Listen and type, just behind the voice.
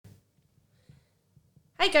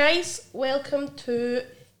Hi guys, welcome to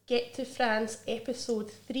Get to France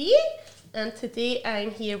episode 3, and today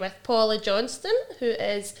I'm here with Paula Johnston, who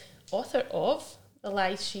is author of The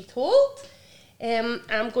Lies She Told.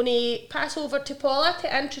 I'm going to pass over to Paula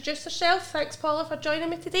to introduce herself. Thanks Paula for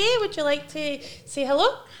joining me today. Would you like to say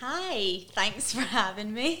hello? Hi, thanks for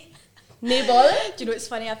having me. No bother. Do you know what's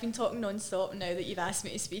funny? I've been talking non-stop, and now that you've asked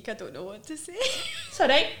me to speak, I don't know what to say. It's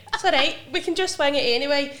alright, we can just swing it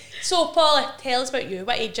anyway. So Paula, tell us about you.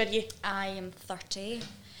 What age are you? I am 30.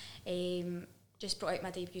 Just brought out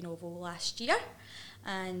my debut novel last year,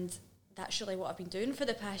 and that's really what I've been doing for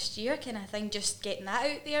the past year, kind of thing, just getting that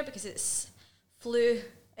out there because it's flew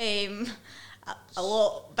a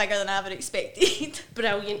lot bigger than I ever expected.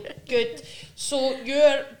 Brilliant, good. So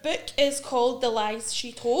your book is called The Lies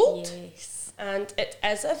She Told. Yes. And it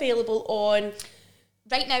is available on...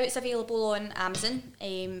 Right now it's available on Amazon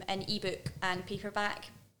in ebook and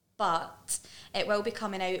paperback, but it will be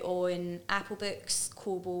coming out on Apple Books,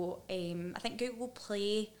 Kobo, I think Google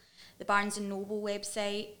Play, the Barnes & Noble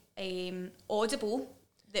website, Audible.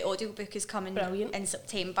 The audiobook is coming in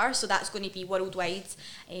September, so that's going to be worldwide.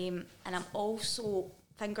 And I'm also,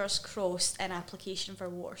 fingers crossed, in application for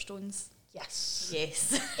Waterstones.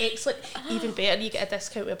 Yes. Excellent. Even better, you get a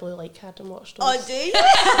discount with a blue light card on Waterstones. Oh, do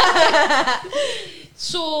you?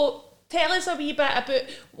 So, tell us a wee bit about...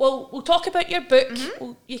 Well, we'll talk about your book.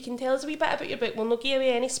 You can tell us a wee bit about your book. We'll not give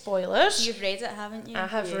away any spoilers. You've read it, haven't you? I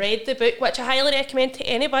have read the book, which I highly recommend to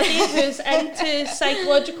anybody who's into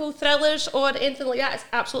psychological thrillers or anything like that. It's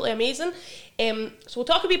absolutely amazing. So we'll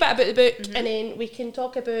talk a wee bit about the book, and then we can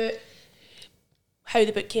talk about how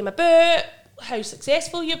the book came about, how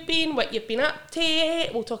successful you've been, what you've been up to.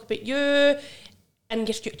 We'll talk about you and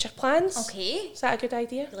your future plans. Okay. Is that a good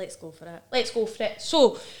idea? Let's go for it. Let's go for it.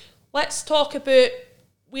 So, let's talk about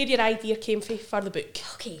where your idea came from for the book.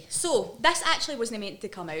 Okay, so this actually wasn't meant to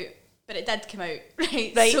come out, but it did come out,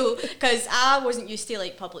 right? Right. So, because I wasn't used to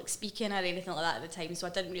like public speaking or anything like that at the time, so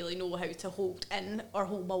I didn't really know how to hold in or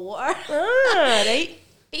hold my water. Ah, right.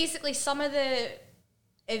 Basically, some of the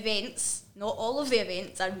events, not all of the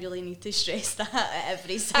events, I really need to stress that at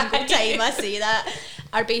every single time I say that,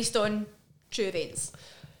 are based on true events.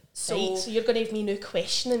 So, Right, so you're going to have me now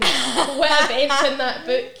questioning what events in that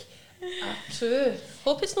book are true.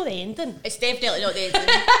 Hope it's not the ending. it's definitely not the ending.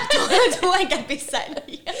 I don't think I'd be sitting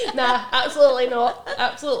here. Nah, absolutely not.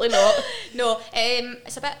 Absolutely not. No,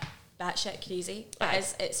 it's a bit batshit crazy. Aye.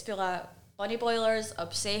 It's full of bunny boilers,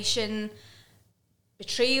 obsession,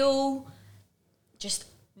 betrayal, just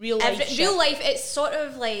Real life shit. real life. It's sort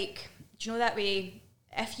of like, do you know that way,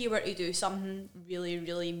 if you were to do something really,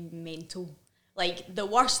 really mental, like the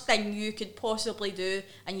worst thing you could possibly do,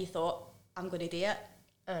 and you thought, I'm going to do it.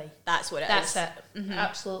 Aye. That's what it That's is. it.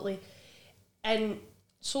 Absolutely. And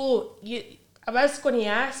so I was going to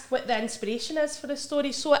ask what the inspiration is for the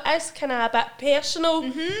story. So it is kind of a bit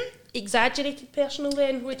personal, exaggerated personal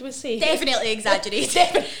then, would we say? Definitely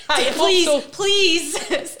exaggerated. I hope please, so.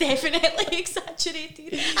 please, it's definitely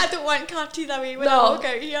exaggerated. I don't want cartoon away when I No. walk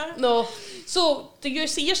out here. No. So do you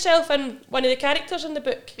see yourself in one of the characters in the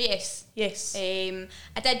book? Yes. Yes. I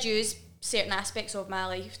did use certain aspects of my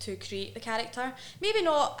life to create the character. Maybe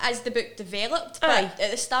not as the book developed, but Aye.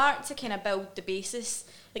 at the start to kind of build the basis.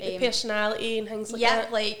 Like the personality and things like Yeah,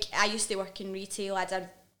 that. like I used to work in retail. I did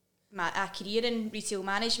a career in retail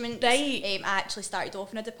management. Right. I actually started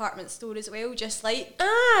off in a department store as well, just like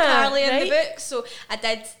Ah, Carly in right. the book. So I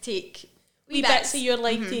did take Wee bits of your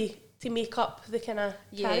life to make up the kind of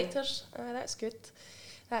Yeah. characters. Ah, that's good.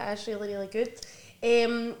 That is really, really good.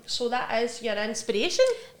 So that is your inspiration?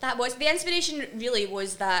 That was the inspiration. Really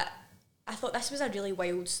was that I thought this was a really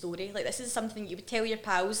wild story. Like, this is something you would tell your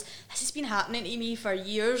pals, this has been happening to me for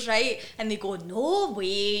years, right? And they go, no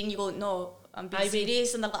way. And you go, no, I'm being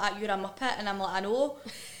serious. And they're like, you're a muppet. And I'm like, I know.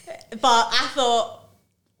 But I thought,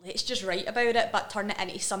 let's just write about it, but turn it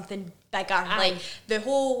into something bigger. Aye. Like the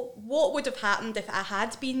whole, what would have happened if I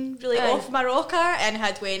had been really Aye. off my rocker and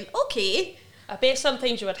had went, okay, I bet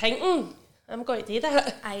sometimes you were thinking, I'm going to do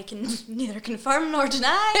that. I can neither confirm nor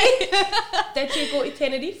deny. Did you go to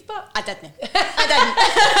Tenerife? But I didn't.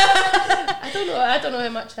 I I don't know how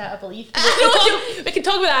much that I believe. We can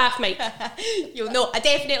talk about that after, Mike. didn't. You'll know, I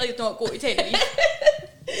definitely did not go to Tenerife.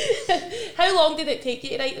 How long did it take you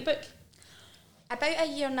to write the book? About a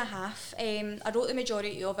year and a half. I wrote the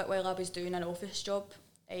majority of it while I was doing an office job.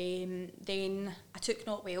 Then I took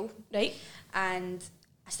not well. Right. And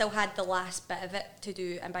I still had the last bit of it to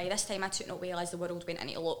do, and by this time I took not well as the world went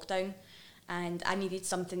into lockdown, and I needed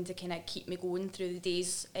something to kind of keep me going through the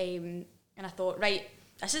days, and I thought, right,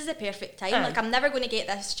 this is the perfect time. Aye. Like, I'm never going to get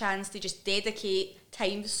this chance to just dedicate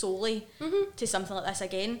time solely to something like this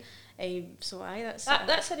again. So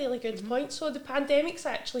that's a really good point. So the pandemic's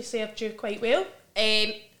actually served you quite well.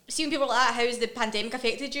 See, when people are like, how's the pandemic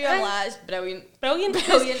affected you? I'm like, it's brilliant.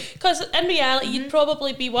 Because in reality, you'd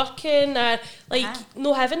probably be working or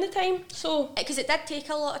no having the time. So because it did take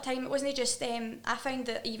a lot of time. It wasn't just. I found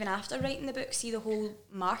that even after writing the book, see the whole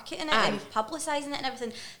marketing it and publicising it and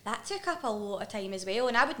everything, that took up a lot of time as well.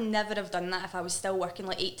 And I would never have done that if I was still working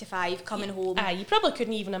like 8 to 5, coming home. You probably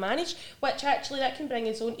couldn't even have managed. Which actually that can bring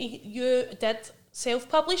us on. You did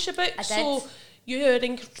self-publish a book. I did. So you're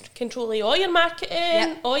in control of all your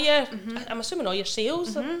marketing, all your, I'm assuming all your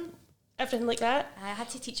sales, everything like that. I had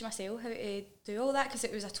to teach myself how to do all that because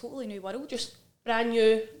it was a totally new world. Just brand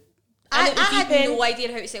new. I had no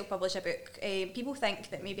idea how to self-publish a book. People think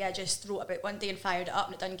that maybe I just wrote a book one day and fired it up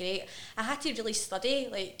and it done great. I had to really study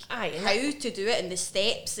how to do it and the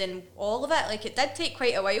steps and all of it. Like, it did take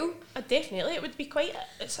quite a while. Definitely, it would be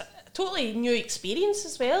it's a totally new experience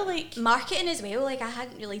as well. Like marketing as well. Like, I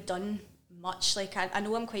hadn't really done much. Like, I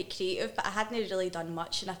know I'm quite creative, but I hadn't really done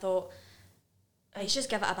much, and I thought let's just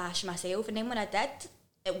give it a bash myself. And then when I did,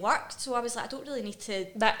 it worked. So I was like, I don't really need to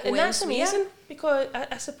and that's amazing, because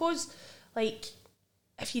I suppose, like,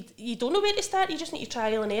 if you don't know where to start, you just need to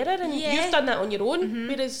trial and error, and you've done that on your own,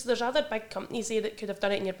 whereas there's other big companies there that could have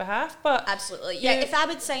done it on your behalf. But absolutely, if I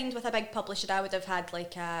would signed with a big publisher, I would have had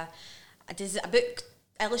like a book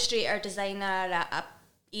illustrator, designer, a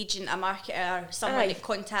agent, a marketer, someone that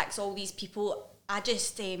contacts all these people. I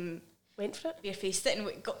just went for it, barefaced it,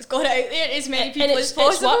 and got it out there to as many people as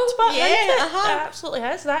possible. It's worked, but it absolutely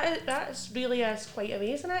has. That is really quite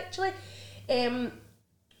amazing, actually.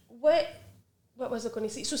 What was I going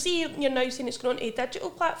to say? So, see, you're now saying it's going on to digital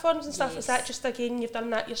platforms and stuff. Is that just, again, you've done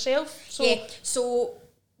that yourself? So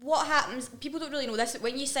what happens, people don't really know this,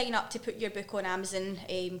 when you sign up to put your book on Amazon,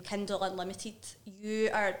 Kindle Unlimited, you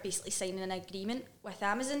are basically signing an agreement with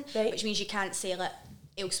Amazon, which means you can't sell it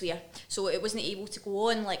elsewhere. So it wasn't able to go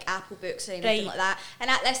on like Apple Books or anything like that. And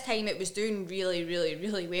at this time it was doing really, really,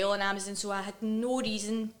 really well on Amazon, so I had no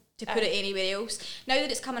reason to put it anywhere else. Now that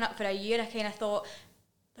it's coming up for a year, I kind of thought,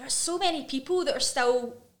 there's so many people that are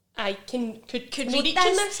still could read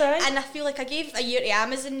this, and I feel like I gave a year to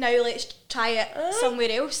Amazon. Now let's try it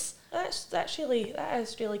somewhere else. That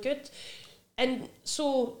is really good. And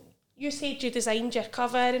so you said you designed your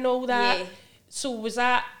cover and all that. Yeah. So was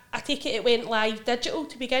that? I take it went live digital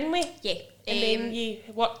to begin with. Yeah. And then you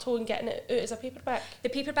worked on getting it out as a paperback. The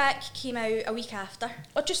paperback came out a week after.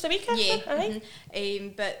 Oh, just a week after. Yeah.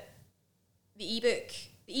 But the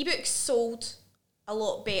ebook sold a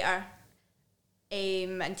lot better.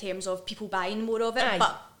 In terms of people buying more of it,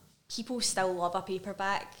 but people still love a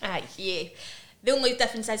paperback. Yeah. The only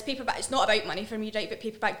difference is paperback, it's not about money for me, right? But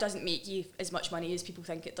paperback doesn't make you as much money as people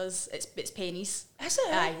think it does. It's pennies. Is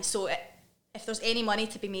it? Aye. So if there's any money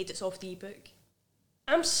to be made, it's off the ebook.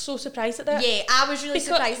 I'm so surprised at that. Yeah, I was really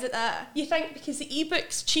surprised at that. You think because the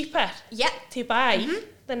ebook's cheaper to buy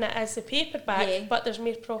than it is the paperback, but there's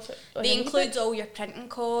more profit. They include all your printing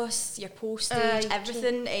costs, your postage,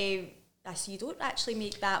 everything. So you don't actually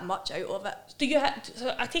make that much out of it. Do you?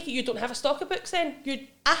 So I take it you don't have a stock of books then?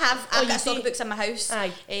 I've got a stock of books in my house.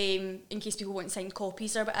 In case people want signed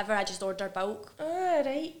copies or whatever, I just order bulk.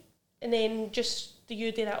 Right. And then do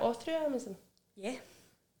you do that all through Amazon? Yeah.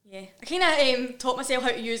 I kind of taught myself how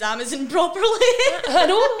to use Amazon properly. I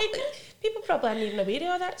know. People probably aren't even aware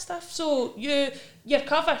of all that stuff. So your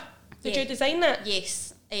cover, did you design that?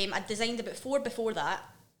 Yes. I designed about 4 before that.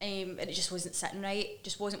 And it just wasn't sitting right,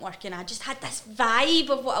 just wasn't working. I just had this vibe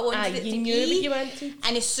of what I wanted it to be. You knew what you wanted.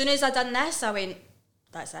 And as soon as I done this, I went,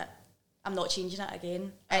 that's it. I'm not changing it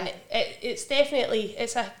again. And it's definitely,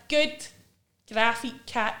 it's a good graphic,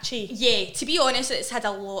 catchy. Yeah, to be honest, it's had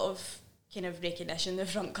a lot of kind of recognition, the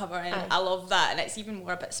front cover, and I love that. And it's even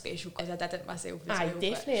more a bit special because I did it myself as well.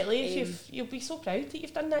 Definitely. You'll be so proud that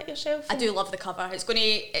you've done that yourself. I do love the cover.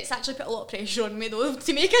 It's actually put a lot of pressure on me though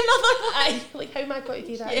to make another one. Like, how am I going to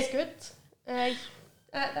do that? Is good.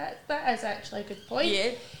 That is actually a good point.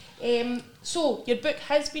 Yeah. So your book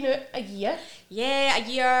has been out a year. Yeah, a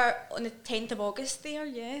year on the 10th of August there.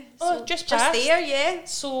 Yeah. So just there. Yeah.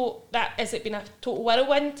 So has it been a total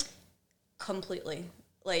whirlwind? Completely.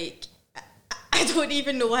 Like, I don't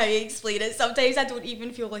even know how to explain it. Sometimes I don't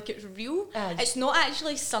even feel like it's real. It's not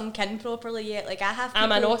actually sunk in properly yet. Like,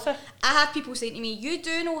 I'm an author. I have people saying to me, you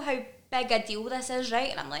do know how big a deal this is, right?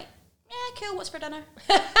 And I'm like, yeah, cool, what's for dinner?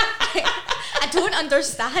 I don't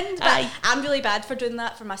understand, but Aye. I'm really bad for doing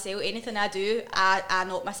that for myself. Anything I do, I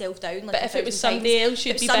knock myself down. Like, but if it was somebody else,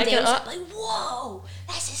 you'd be bigging it up. Like, whoa,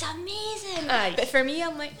 this is amazing. Aye. But for me,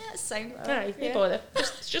 I'm like, yeah, it's fine. Aye, no bother.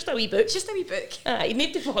 It's just a wee book. It's just a wee book. Aye, you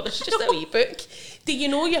need to bother. It's just a wee book. Do you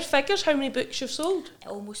know your figures? How many books you've sold?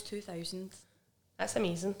 Almost 2,000 That's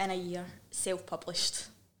amazing. in a year, self-published.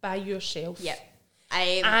 By yourself. Yep.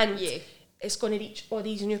 And yeah. it's going to reach all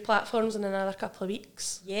these new platforms in another couple of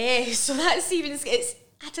weeks. Yeah, so that's even,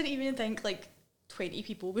 I didn't even think like 20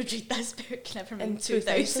 people would read this book, never mind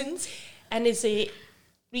 2,000. And is it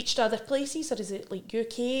reached other places, or is it like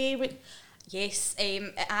UK? Yes,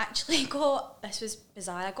 it actually got, this was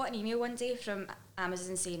bizarre, I got an email one day from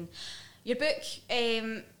Amazon saying, your book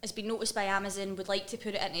has been noticed by Amazon, would like to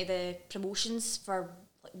put it into the promotions for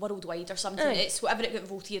like worldwide or something. Aye. It's whatever it got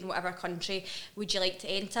voted in whatever country, would you like to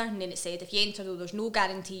enter? And then it said, if you enter though, there's no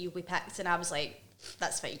guarantee you'll be picked. And I was like,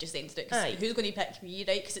 that's fine, just enter it, because who's going to pick me,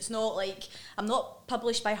 right? Because it's not like, I'm not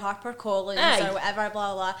published by HarperCollins or whatever,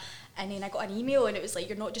 blah, blah. And then I got an email and it was like,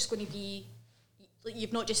 you're not just going to be, like,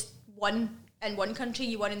 you've not just won in one country,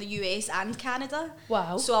 you won in the US and Canada.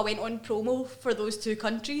 Wow. So I went on promo for those two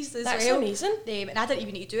countries as well. That's amazing. And I didn't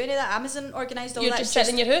even need to do any of that. Amazon organised all that. You're just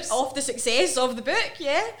sitting in your house? Off the success of the book,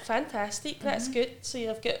 yeah. Fantastic, that's good. So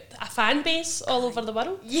you've got a fan base all over the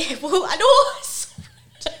world. Yeah, well, I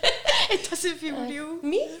know. It doesn't feel real.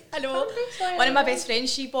 Me? I know. One of my best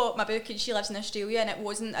friends, she bought my book and she lives in Australia and it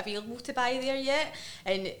wasn't available to buy there yet.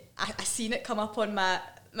 And I seen it come up on my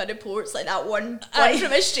reports, like that one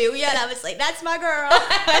from Australia, and I was like, that's my girl.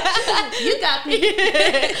 You got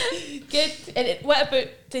me. Good. And what about,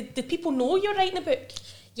 did people know you're writing a book?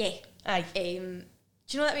 Yeah. Aye. Do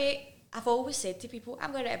you know that way? I've always said to people,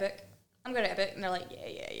 I'm going to write a book. I'm going to write a book. And they're like,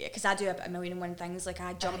 yeah. Because I do a million and one things. Like,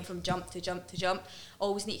 I jump from jump to jump to jump.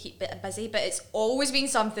 Always need to keep busy. But it's always been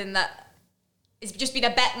something that has just been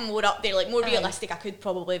a bit more up there, like more realistic I could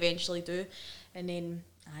probably eventually do. And then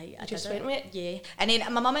I just did went with it? Yeah. And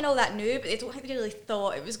then my mum and all that knew, but they don't think they really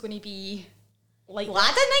thought it was going to be like I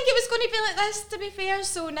didn't think it was going to be like this, to be fair.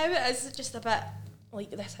 So now it is just a bit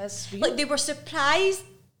like this is real. like they were surprised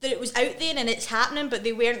that it was out there and it's happening, but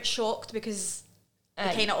they weren't shocked because they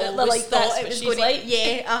kind of always like, thought it was going to. Like.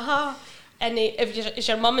 Yeah, And is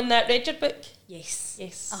your mum in that read your book? Yes.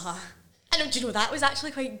 Yes. And do you know, that was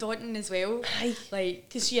actually quite daunting as well. Aye. Like,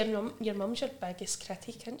 because your mum's your biggest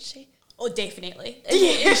critic, isn't she? oh, definitely.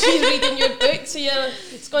 If she's reading your book, so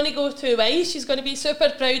it's going to go two ways. She's going to be super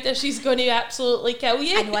proud, or she's going to absolutely kill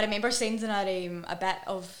you. I know. I remember sending her a bit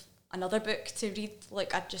of another book to read.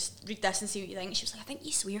 Like, I'd just read this and see what you think. She was like, I think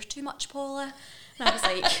you swear too much, Paula. And I was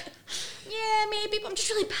like, yeah, maybe, but I'm just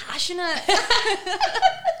really passionate.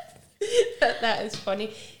 That is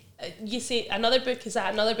funny. You say another book, is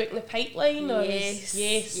that another book in the pipeline? Or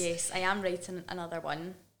Yes, I am writing another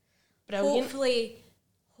one. Brilliant.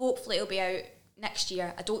 Hopefully it'll be out next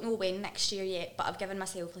year. I don't know when next year yet, but I've given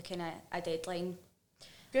myself like a deadline.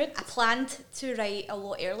 Good. I planned to write a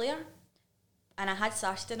lot earlier, and I had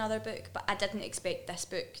started another book, but I didn't expect this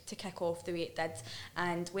book to kick off the way it did.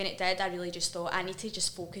 And when it did, I really just thought I need to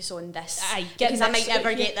just focus on this, because I might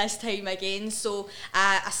never get this time again. So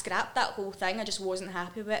I scrapped that whole thing. I just wasn't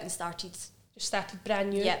happy with it and started brand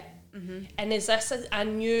new. Yep. Mm-hmm. And is this a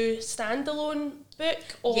new standalone book,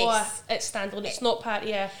 or Yes. it's standalone? It's not part of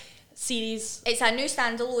a series. It's a new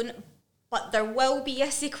standalone, but there will be a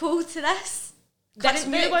sequel to this. This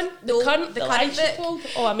new one, the current book.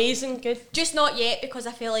 Oh, amazing, good. Just not yet, because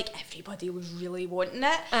I feel like everybody was really wanting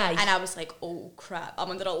it. Aye. And I was like, oh crap, I'm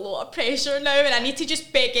under a lot of pressure now, and I need to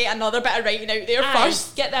just get another bit of writing out there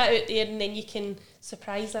first. Get that out there, and then you can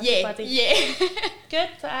surprise everybody. Yeah. Good.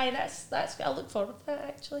 Aye, that's I look forward to that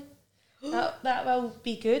actually. That will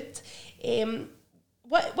be good.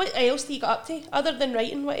 What else do you get up to other than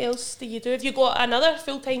writing? What else do you do? Have you got another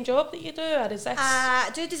full-time job that you do, or is this?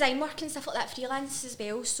 I do design work and stuff like that, freelance as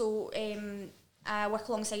well. So I work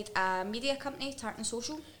alongside a media company, Tartan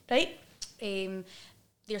Social. Right.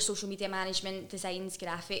 Their social media management, designs,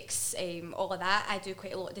 graphics, all of that. I do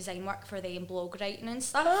quite a lot of design work for them, blog writing and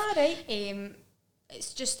stuff. Ah, right.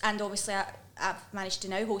 It's just, and obviously I've managed to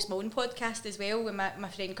now host my own podcast as well with my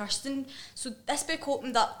friend Kirsten. So this book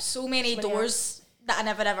opened up so many doors that I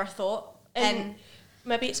never ever thought. And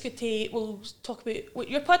maybe it's good we'll talk about what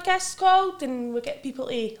your podcast's called, and we'll get people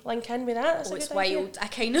to link in with that. It's wild. I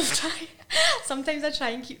kind of try. Sometimes I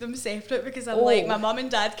try and keep them separate, because I'm like, my mum and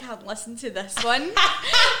dad can't listen to this one,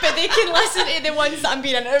 but they can listen to the ones that I'm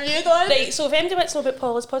being interviewed on. Right, so if anybody wants to know about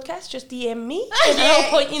Paula's podcast, just DM me and I'll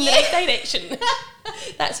point you in the right direction.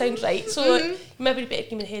 That sounds right. So maybe better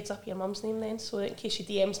give me the heads up your mum's name then, so that in case she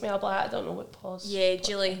DMs me, I'll be like, I don't know what Paul's. Yeah,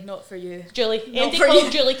 Julie, not for you. Julie. Not Andy for called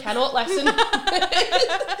you. Julie cannot listen.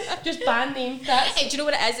 Just band name. That's... Do you know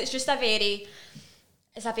what it is? It's just a very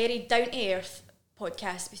down to earth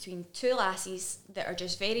podcast between two lassies that are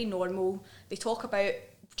just very normal. They talk about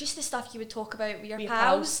just the stuff you would talk about with your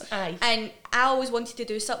pals. Aye. And I always wanted to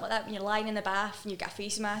do something like that when you're lying in the bath and you've got a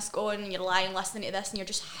face mask on and you're lying listening to this and you're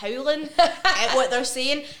just howling at what they're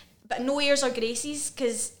saying. But no airs or graces,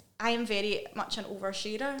 because I am very much an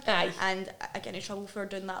oversharer. Aye. And I get in trouble for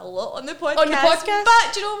doing that a lot on the podcast.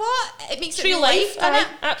 But do you know what? It makes it real life, doesn't it?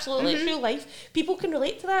 Absolutely, it's real life. People can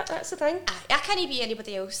relate to that, that's the thing. I can't be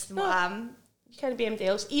anybody else than what I am. You can't be anybody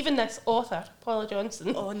else. Even this author, Paula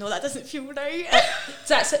Johnston. Oh no, that doesn't feel right.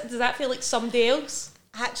 Does that feel like somebody else?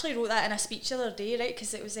 I actually wrote that in a speech the other day, right?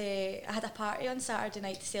 Because it was I had a party on Saturday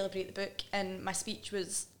night to celebrate the book, and my speech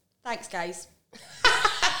was, "Thanks, guys."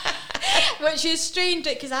 Which is strange,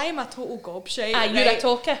 right? Because I am a total gobshite. Aye, you're a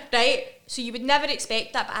talker. Right? So you would never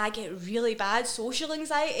expect that, but I get really bad social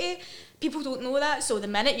anxiety. People don't know that, so the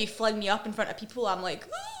minute you fling me up in front of people, I'm like...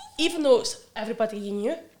 Even though it's everybody you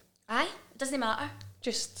knew. Aye, it doesn't matter.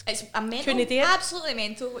 I'm mental. Couldn't do it. Absolutely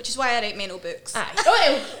mental, which is why I write mental books. Aye.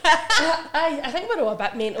 Oh, well, I think we're all a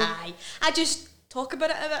bit mental. Aye. I just talk about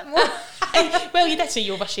it a bit more. Aye. Well, you did say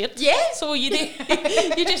you overshared. Yeah. So you do.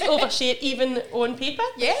 You just overshared even on paper.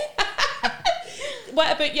 Yeah.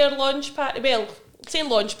 What about your launch party? Well, saying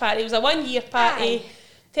launch party, it was a 1 year party. Aye.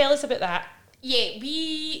 Tell us about that. Yeah,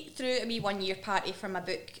 we threw a wee 1 year party for my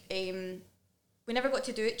book. We never got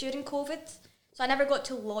to do it during COVID. So I never got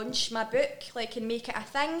to launch my book, and make it a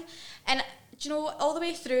thing. And, do you know, all the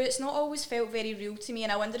way through, it's not always felt very real to me.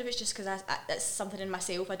 And I wonder if it's just because it's something in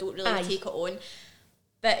myself. I don't really take it on.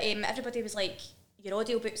 But everybody was like, your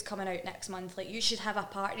audiobook's coming out next month. You should have a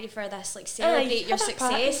party for this. Celebrate your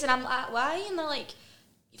success. And I'm like, why? And they're like,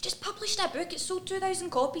 you've just published a book. It sold 2,000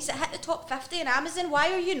 copies. It hit the top 50 on Amazon.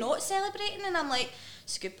 Why are you not celebrating? And I'm like,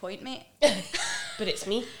 it's a good point, mate. But it's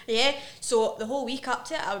me. Yeah. So the whole week up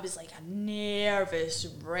to it, I was like a nervous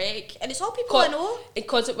wreck. And it's all people I know.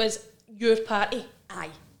 Because it was your party. Aye.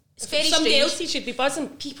 It's very Somebody strange. else he should be buzzing.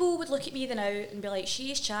 People would look at me now and be like,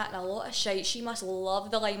 she is chatting a lot of shite. She must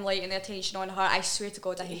love the limelight and the attention on her. I swear to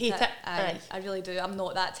God, I hate it. Aye. I really do. I'm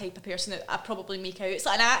not that type of person that I probably make out. It's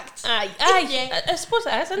like an act. Aye. Yeah. I suppose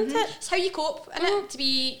it is, isn't it? It's how you cope, isn't it? To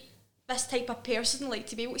be this type of person,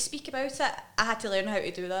 to be able to speak about it, I had to learn how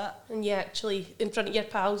to do that. And you actually, in front of your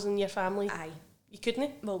pals and your family. Aye. You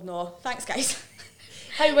couldn't? Well, no. Thanks, guys.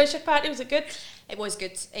 How was your party? Was it good? It was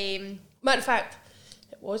good. Matter of fact,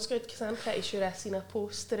 it was good because I'm pretty sure I seen a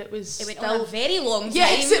post that it was. It went still on a very long time.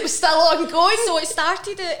 Yes, it was still ongoing. So it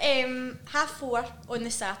started at 4:30 on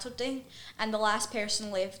the Saturday, and the last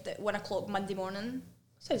person left at 1 o'clock Monday morning.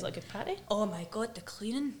 Sounds like a good party. Oh my God, the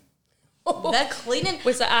cleaning. The cleaning.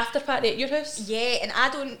 Was the after party at your house? Yeah, and I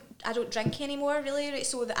don't drink anymore, really. Right?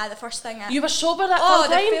 So the first thing you were sober that full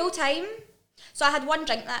time? the full time. So I had one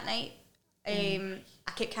drink that night.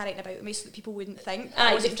 I kept carrying about with me so that people wouldn't think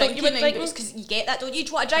I wasn't drinking. Because you get that, don't you? Do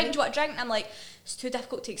you want a drink? Do you want a drink? And I'm like, it's too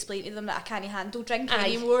difficult to explain to them that I can't handle drinking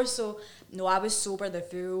anymore. So no, I was sober the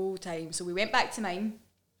full time. So we went back to mine,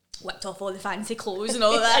 whipped off all the fancy clothes and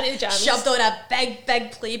all of that, shoved on a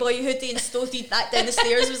big Playboy hoodie and stoated that down the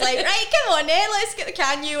stairs. Was like, right, come on then, let's get the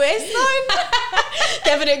Kanye West on.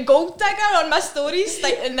 Giving it gold digger on my stories,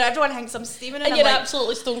 and everyone thinks I'm steaming. And I'm you're like,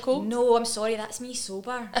 absolutely stone cold. No, I'm sorry, that's me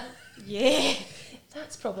sober. Yeah.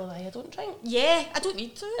 That's probably why I don't drink. Yeah, I don't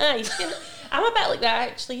need to. Aye, I'm a bit like that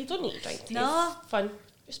actually. You don't need to drink to have fun.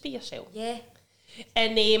 Just be yourself. Yeah.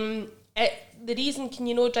 And the reason can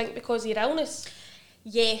you not drink because of your illness?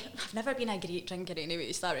 Yeah, I've never been a great drinker anyway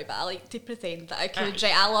to start with, but I like to pretend that I could.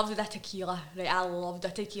 Right, I loved the tequila. Right, I loved the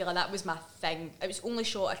tequila. That was my thing. It was the only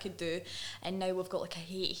shot I could do, and now we've got a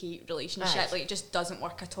hate relationship. It just doesn't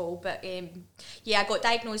work at all. But yeah, I got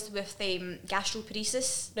diagnosed with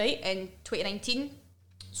gastroparesis in 2019.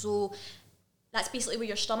 So that's basically where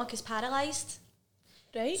your stomach is paralysed.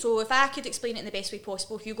 Right. So if I could explain it in the best way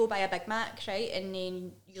possible, if you go buy a Big Mac, right, and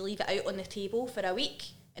then you leave it out on the table for a week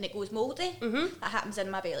and it goes mouldy, that happens in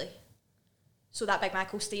my belly. So that Big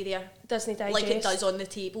Mac will stay there. Doesn't digest. Like it does on the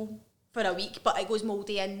table for a week, but it goes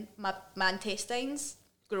mouldy in my intestines.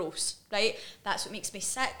 Gross, right? That's what makes me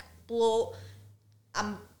sick, bloat,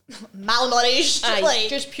 I'm malnourished,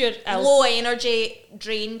 just pure ill. Low energy,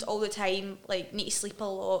 drained all the time, need to sleep a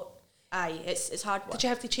lot. It's hard work. Did you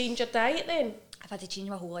have to change your diet then? I've had to change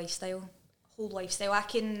my whole lifestyle. I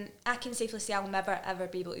can safely say I'll never ever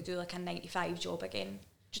be able to do a 9-to-5 job again.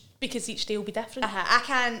 Just because each day will be different. I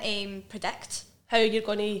can predict how you're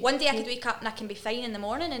going to... One day I could wake up and I can be fine in the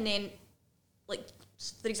morning, and then, like,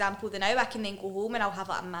 for example, now I can then go home and I'll have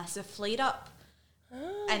like a massive flare-up.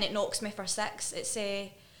 And it knocks me for six.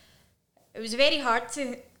 It was very hard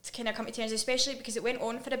to kind of come to terms, especially because it went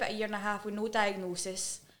on for about 1.5 years with no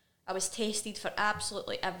diagnosis. I was tested for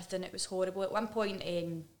absolutely everything. It was horrible. At one point,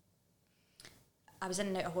 I was in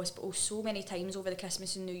and out of hospital so many times over the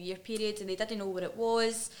Christmas and New Year period, and they didn't know what it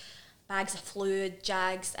was. Bags of fluid,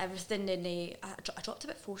 Jags, everything, and I dropped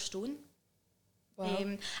about 4 stone.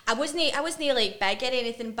 Wow. I wasn't like big or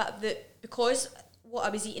anything, but because what I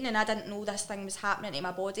was eating, and I didn't know this thing was happening to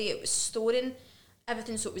my body, it was storing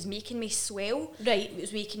everything, so it was making me swell. Right. It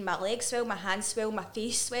was making my legs swell, my hands swell, my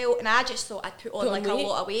face swell, and I just thought I'd put on like a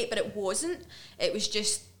lot of weight, but it wasn't. It was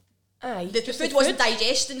just the food wasn't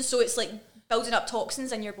digesting, so it's like building up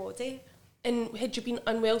toxins in your body. And had you been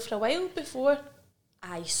unwell for a while before?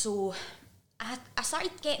 So I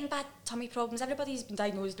started getting bad tummy problems. Everybody's been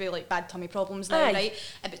diagnosed with like bad tummy problems now, right?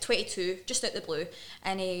 About 22, just out the blue.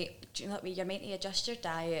 And do you know what I mean? You're meant to adjust your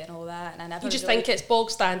diet and all that. And I never. You just think it's bog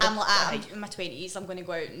standard. I'm like, I'm in my 20s. I'm going to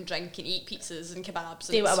go out and drink and eat pizzas and kebabs.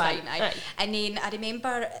 And it's fine. And then I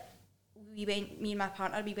remember me and my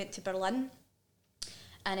partner, we went to Berlin,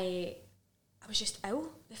 and I was just ill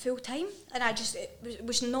the full time, and it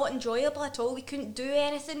was not enjoyable at all. We couldn't do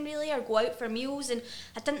anything really or go out for meals, and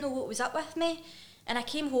I didn't know what was up with me. And I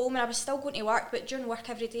came home and I was still going to work, but during work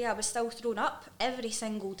every day I was still thrown up every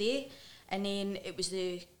single day. And then it was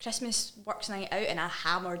the Christmas works night out, and I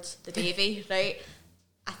hammered the Davy, right?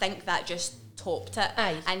 I think that just topped it.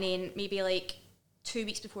 And then maybe like 2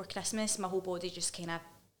 weeks before Christmas, my whole body just kind of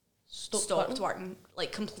stopped working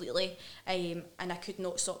like completely, and I could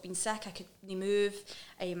not stop being sick. I couldn't move.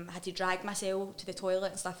 I had to drag myself to the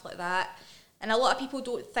toilet and stuff like that. And a lot of people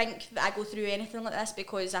don't think that I go through anything like this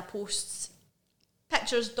because I post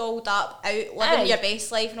pictures dolled up, out living your best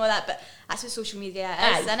life and all that, but that's what social media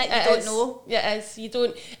is, isn't it? You don't know. Yeah, it is. You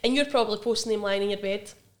don't, and you're probably posting them lying in your bed.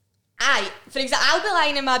 For example, I'll be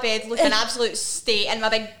lying in my bed looking absolute state in my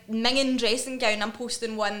big minging dressing gown. I'm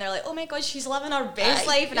posting one, they're like, oh my god, she's living her best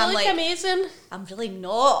life, and I'm like, amazing. I'm really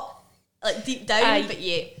not, like deep down, but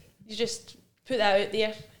yeah. You just put that out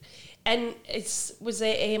there. And was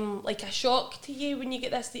it like a shock to you when you get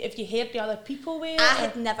this? Have you heard the other people wear it? I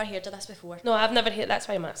had never heard of this before. No, I've never heard. That's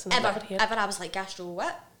why I'm asking. Ever. I was like, gastro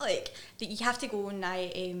what? Like, you have to go on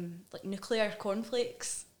like nuclear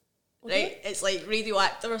cornflakes. Right, it's like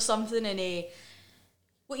radioactive or something, and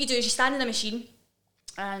what you do is you stand in a machine,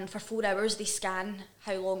 and for 4 hours they scan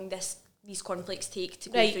how long these cornflakes take to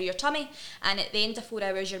go through your tummy, and at the end of 4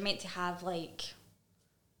 hours you're meant to have like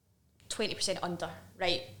 20% under,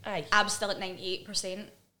 right? I was still at 98%. So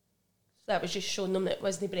that was just showing them that it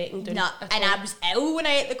wasn't breaking down. And I was ill when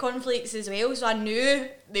I ate the cornflakes as well, so I knew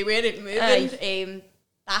they weren't moving.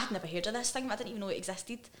 I had never heard of this thing, I didn't even know it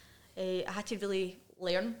existed. I had to really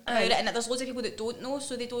learn about it, and there's loads of people that don't know,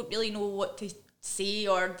 so they don't really know what to say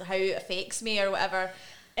or how it affects me or whatever.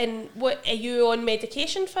 And what, are you on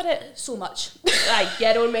medication for it? So much.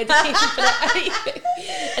 You're on medication for it.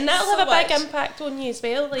 And that'll have a big impact on you as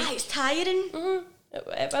well. Like, it's tiring. Mm-hmm.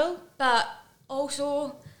 It will. But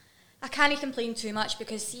also, I can't complain too much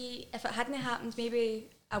because, see, if it hadn't happened, maybe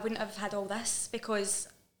I wouldn't have had all this, because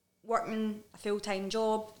working a full-time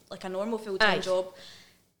job, like a normal full-time job,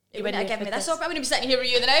 it wouldn't have given me this up. I wouldn't be sitting here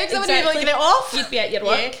with you now because I wouldn't be able to get it off. You'd be at your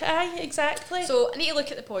work. Exactly. So I need to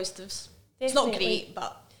look at the positives. Definitely. It's not great,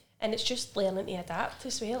 but... And it's just learning to adapt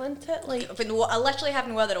as well, isn't it? Like, but no, I literally have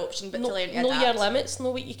no other option but to learn to adapt. Know your limits,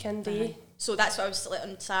 know what you can do. So that's what I was like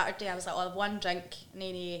on Saturday. I was like, I'll have one drink, and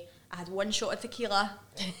then I had one shot of tequila,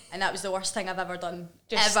 and that was the worst thing I've ever done.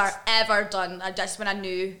 Ever done. When I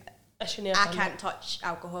knew I can't touch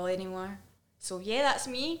alcohol anymore. So yeah, that's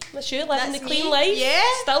me. That's you living the clean life. Yeah,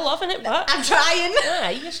 still loving it, but I'm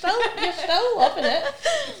trying. You're still loving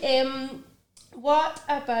it. What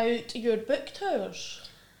about your book tours?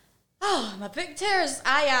 Oh, my book tours!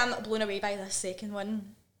 I am blown away by this second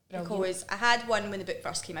one. Brilliant. Because I had one when the book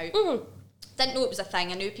first came out. Mm-hmm. Didn't know it was a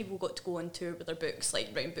thing. I knew people got to go on tour with their books, like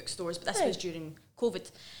round bookstores, but this was during COVID.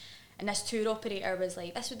 And this tour operator was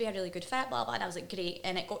like, this would be a really good fit, blah, blah. And I was like, great.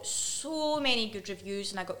 And it got so many good reviews,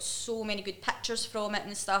 and I got so many good pictures from it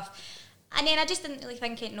and stuff. And then I just didn't really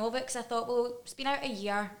think anything of it, because I thought, well, it's been out a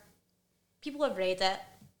year. People have read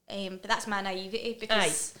it. But that's my naivety,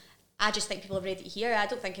 because I just think people have read it here. I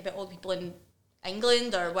don't think about all the people in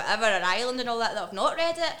England or whatever, or Ireland and all that have not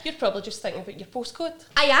read it. You're probably just thinking about your postcode.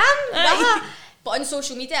 I am. But on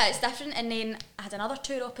social media, it's different. And then I had another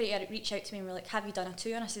tour operator reach out to me and were like, have you done a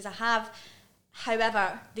tour? And I says, I have.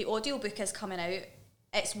 However, the audiobook is coming out.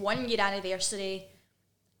 It's 1 year anniversary.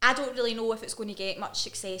 I don't really know if it's going to get much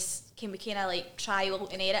success. Can we kind of like trial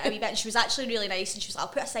and error it a wee bit? And she was actually really nice, and she was like,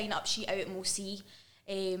 I'll put a sign up sheet out and we'll see.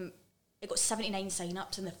 It got 79 sign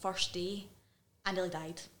ups in the first day. I nearly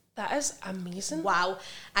died. That is amazing. Wow.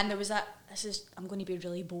 And there was I'm going to be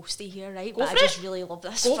really boasty here, right? Go but for I it. just really love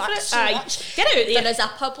this Go fact for it. so much. Get out there. There is a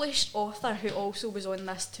published author who also was on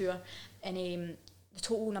this tour, and the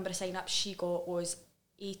total number of sign ups she got was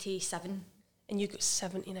 87. And you got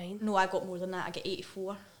 79. No, I got more than that. I got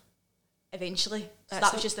 84 eventually. So That's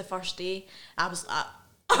that was just the first day. I was like,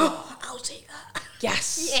 oh, I'll take that.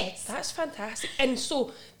 Yes. Yes. That's fantastic. And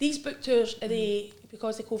so these book tours, are they,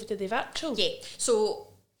 because of COVID, are they virtual? Yeah. So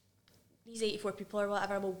these 84 people or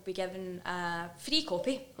whatever will be given a free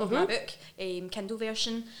copy of my book, Kindle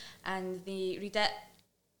version, and they read it.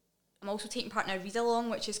 I'm also taking part in a read along,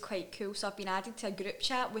 which is quite cool. So I've been added to a group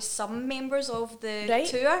chat with some members of the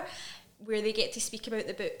tour, where they get to speak about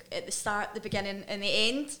the book at the start, the beginning, and the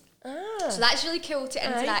end. So that's really cool to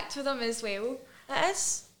interact with them as well. It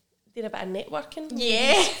is. Did a bit of networking.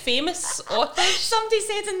 Yeah. With these famous authors. Somebody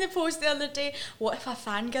said in the post the other day, what if I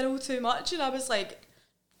fangirl too much? And I was like,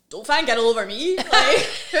 don't fangirl over me. Like,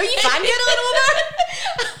 who are you fangirling over?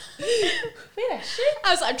 Where is she?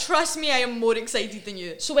 I was like, trust me, I am more excited than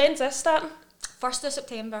you. So when's this starting? 1st of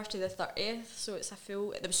September to the 30th, so it's a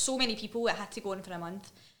full... There was so many people, it had to go on for a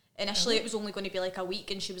month. Initially, it was only going to be like a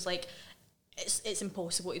week, and she was like, it's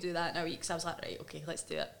impossible to do that in a week. So I was like, right, okay, let's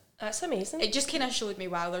do it. That's amazing. It just kind of showed me,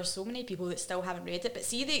 wow, there's so many people that still haven't read it, but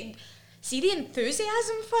see the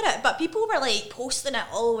enthusiasm for it. But people were like posting it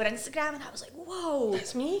all over Instagram, and I was like, whoa,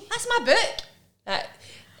 That's me. That's my book.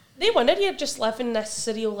 They wonder you're just living this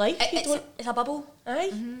surreal life. It's a bubble.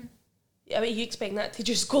 Aye. I mean, you expect that to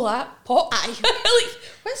just go like pop? Aye. Like,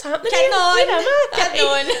 what's happening? Getting on. Where am I? Getting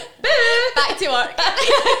on. Back to work.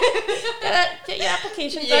 Get your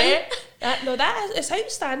application done. No, that is, it's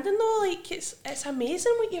outstanding though. Like, it's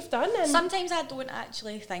amazing what you've done. And sometimes I don't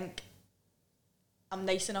actually think I'm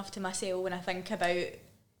nice enough to myself when I think about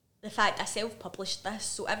the fact I self-published this.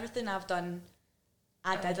 So everything I've done,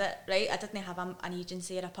 I did it, right? I didn't have an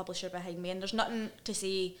agency or a publisher behind me, and there's nothing to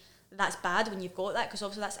say that's bad when you've got that, because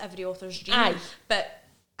obviously that's every author's dream. Aye. But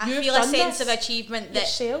I You've feel a done sense this of achievement that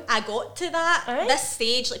yourself. I got to that. Aye. This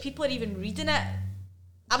stage, like people are even reading it.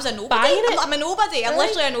 I was a nobody. Buying it. I'm a nobody. I'm Aye.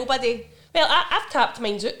 literally a nobody. Well, I've tapped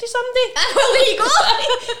mine out to somebody. Well, there you go.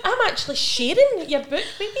 I'm actually sharing your book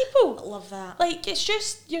with people. I love that. Like, it's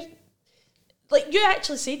just, like, you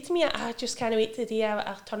actually said to me, I just can't wait to the day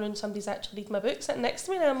I'll turn around, somebody's actually reading my book sitting next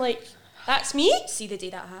to me, and I'm like, that's me. See the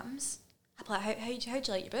day that happens. I'm like, how'd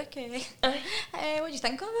you like your book? Aye. What do you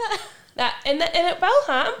think of it? And it will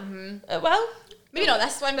happen. It will. Maybe not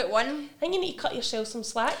this one, but one. I think you need to cut yourself some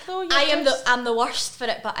slack though. I'm the worst for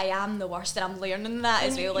it, but I am the worst, and I'm learning that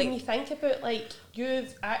as well. When you think about, like,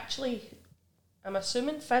 you've actually, I'm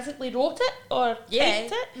assuming, physically wrote it or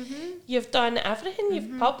typed it. You've done everything.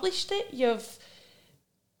 You've published it.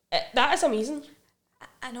 That is amazing.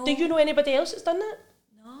 I know. Do you know anybody else that's done that?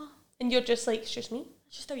 No. And you're just like, it's just me.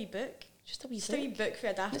 It's just a wee book. Just a wee Just book. a wee book for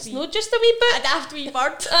a daft It's wee... not just a wee book. A daft wee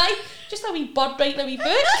bird. Aye, just a wee bird writing a wee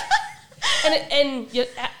book.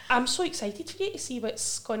 I'm so excited for you to see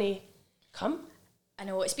what's going to come. I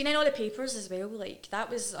know, it's been in all the papers as well, like,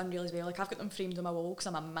 that was unreal as well, like, I've got them framed on my wall because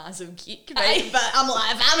I'm a massive geek, right, but I'm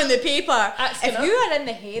like, if I'm in the paper, if you are in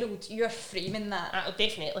the Herald, you're framing that.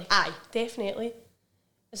 Definitely. Aye. Definitely.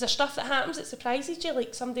 Is there stuff that happens that surprises you,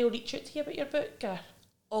 like somebody will reach out to you about your book? Or?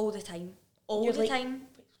 All the time. You're like, time.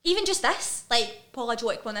 Even just this, like, Paula, do you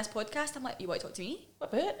want to come on this podcast? I'm like, you want to talk to me?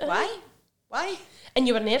 What about? Why? And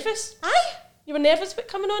you were nervous? Aye. You were nervous about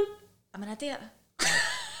coming on? I'm an idiot.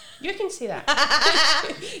 You can say that.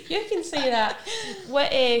 You can say that.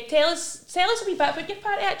 What? Tell us a wee bit about your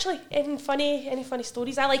party, actually. Any funny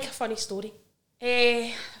stories? I like a funny story.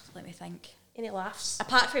 Let me think. Any laughs?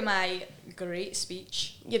 Apart from my great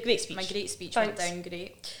speech. Your great speech. My great speech Thanks. went down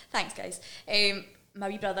great. Thanks, guys. My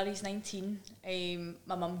wee brother, he's 19.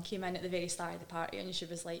 My mum came in at the very start of the party and she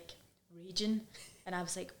was like raging. And I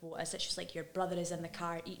was like, what is it? She was like, your brother is in the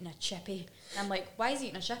car eating a chippy. And I'm like, why is he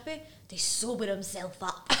eating a chippy? To sober himself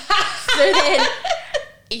up. So then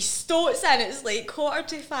he stoats in, it's like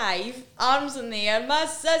 4:45, arms in the air, my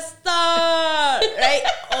sister! Right?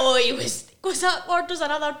 Oh, goes up, orders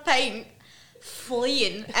another pint,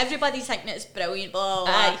 fleeing. Everybody's thinking it's brilliant, blah, blah,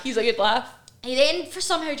 blah. Aye, he's a good laugh. He then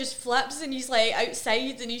somehow just flips and he's like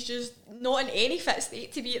outside and he's just not in any fit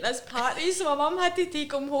state to be at this party, so my mum had to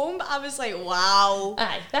take him home, but I was like, wow.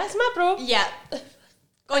 Aye, that's my bro. Yeah.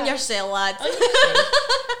 Go on your cell, lad.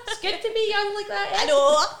 It's good to be young like that. I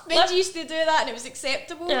know. Benji used to do that and it was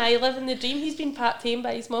acceptable. Aye, living the dream. He's been part-tamed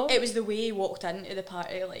by his mom. It was the way he walked into the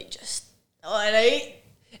party, like, just, alright.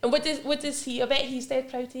 And what does he, I bet he's dead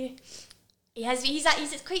proud of you.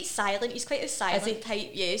 He's quite silent. He's quite a silent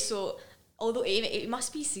type, yeah, so... Although he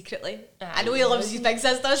must be secretly. I know he loves his big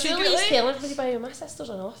sister secretly. Surely he's telling everybody by my sister's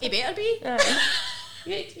an author. He better be.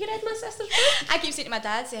 You read my sister's book? I keep saying to my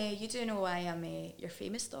dad, you do know I am your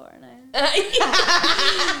famous daughter now.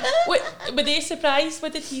 Were they surprised?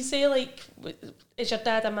 What did he say? Like, is your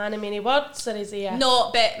dad a man of many words, or is he a... No,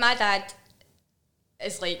 but my dad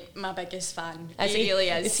is like my biggest fan. He really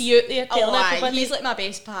is. Is he out there telling everybody? He's like my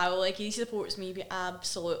best pal. Like, he supports me with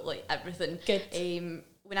absolutely everything. Good.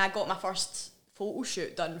 When I got my first photo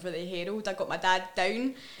shoot done for the Herald, I got my dad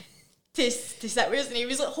down to sit with us, and he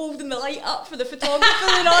was like holding the light up for the photographer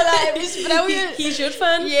and all that. It was brilliant. He's your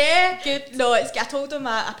fan? Yeah. Good. No, I told him,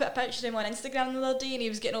 I put a picture of him on Instagram the other day, and he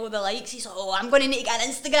was getting all the likes. He's like, oh, I'm going to need to get an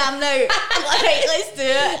Instagram now. I'm like, right, let's do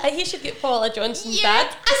it. He should get Paula Johnston's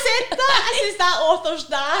dad. I said that. I said that author's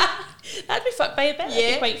dad. That'd be fucked by a bit.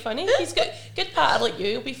 That'd be quite funny. He's got good patter like you.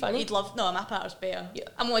 He'll be funny. He'd love... No, my patter's better. Yeah.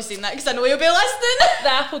 I'm only saying that because I know he'll be listening.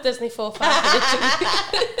 The Apple Disney fall far for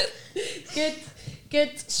the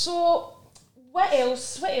Good. So, what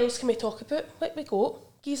else can we talk about? What we got?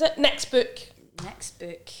 Giza, next book.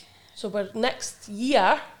 So we're next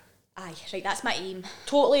year. Aye, right, that's my aim.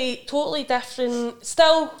 Totally different.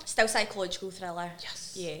 Still psychological thriller.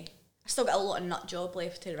 Yes. Yeah. I still got a lot of nut job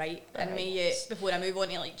left to write in me yet before I move on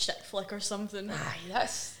to like chick flick or something. Aye,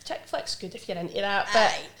 that's chick flick's good if you're into that. But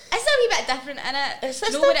aye. It's a wee bit different in it. Do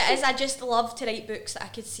you know what it is? I just love to write books that I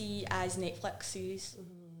could see as Netflix series.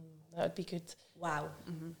 That would be good. Wow.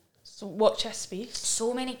 So watch this space.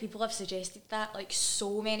 So many people have suggested that. Like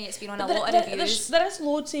so many. It's been on a lot of reviews. There is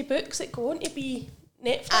loads of books that go on to be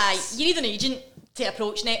Netflix. Aye, you need an agent to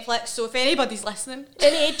approach Netflix. So if anybody's listening,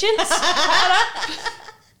 any agents?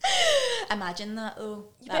 Imagine that though.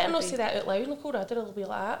 You better not say that out loud, Nicole. Rather will be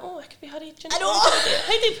like, oh, I could be her agent. I know.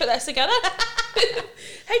 How do you put this together?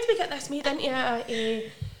 How do we get this made into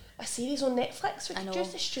a series on Netflix? We could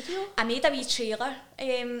use the studio. I made a wee trailer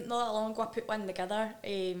not that long ago. I put one together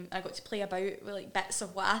and I got to play about with like bits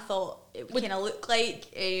of what I thought it would kind of look like,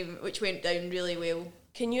 which went down really well.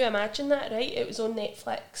 Can you imagine that, right? It was on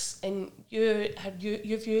Netflix and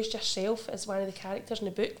you've used yourself as one of the characters in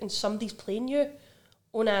the book and somebody's playing you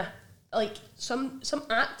on a, like, some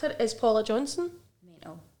actor is Paula Johnston.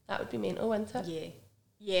 Mental. That would be mental, wouldn't it?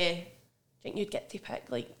 Yeah. I think you'd get to pick,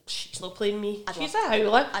 like, she's not playing me. She's a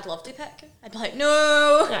howler. I'd love to pick. I'd be like,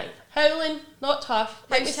 no. Right. Howling, not tough.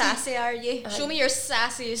 How sassy are you? Show me your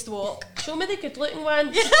sassiest walk. Show me the good looking one.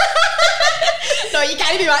 No, you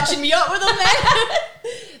can't be matching me up with them then.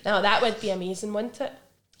 No, that would be amazing, wouldn't it?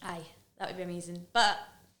 Aye, that would be amazing. But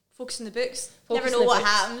focus on the books. You never know what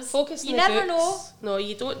happens. Focus on the books. You never know. No,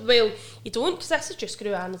 you don't. Well, you don't, because this is just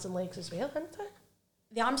grew arms and legs as well, isn't it?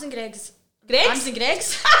 The arms and Gregs. Arms and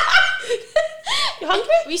Gregs. You hungry?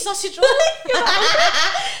 Wee sausage roll.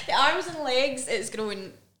 The arms and legs, it's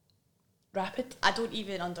growing rapid. I don't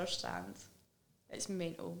even understand. It's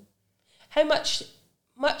mental. How much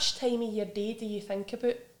time of your day do you think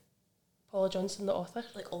about Paula Johnston, the author?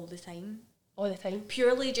 Like all the time. All the time?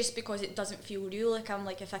 Purely just because it doesn't feel real. Like I'm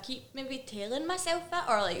like, if I keep maybe telling myself that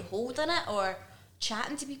or like holding it or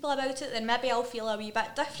chatting to people about it, then maybe I'll feel a wee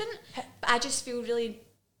bit different. But I just feel really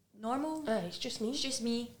normal. It's just me. It's just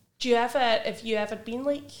me. Have you ever been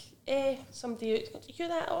like somebody, you're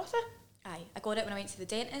that author? Aye, I got it when I went to the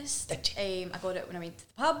dentist. Did you? I got it when I went to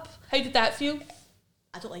the pub. How did that feel?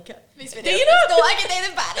 I don't like it. Do you not? No, I get dead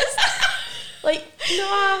embarrassed. Like,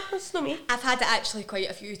 no, that's not me. I've had it actually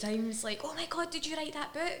quite a few times, like, oh my god, did you write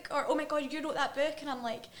that book? Or, oh my god, you wrote that book? And I'm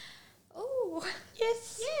like, oh,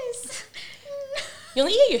 yes. You'll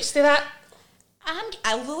need to get used to that.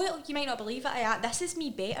 Although you might not believe it, this is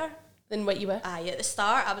me better than what you were. Aye, at the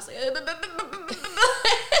start, I was like,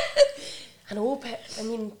 I know, but I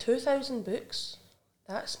mean, 2,000 books,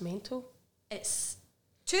 that's mental. It's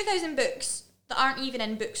 2,000 books that aren't even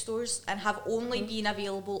in bookstores and have only been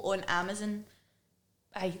available on Amazon.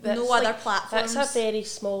 Aye, no other platforms. That's a very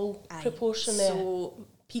small proportion of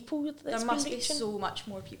people that's there must be so much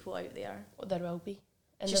more people out there. Well, there will be.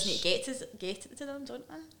 And just need to get it to them, don't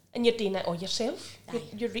I? And you're doing it all yourself.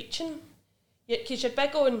 You're reaching. Because you're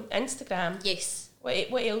big on Instagram. Yes.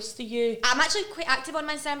 What else do you... I'm actually quite active on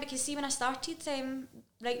my Instagram because see when I started,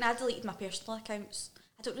 right now I deleted my personal accounts.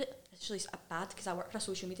 I don't really... It's really bad because I work for a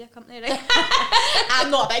social media company, right? I'm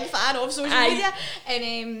not a big fan of social media.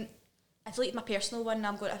 And I deleted my personal one.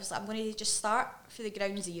 I was like, I'm going to just start for the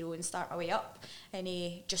ground zero and start my way up, and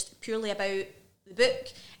just purely about the book.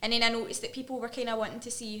 And then I noticed that people were kind of wanting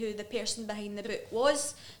to see who the person behind the book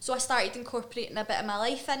was, so I started incorporating a bit of my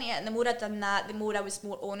life into it, and the more I'd done that, the more I was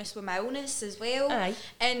more honest with my illness as well. Aye.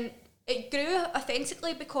 And it grew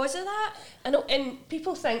authentically because of that. I know, and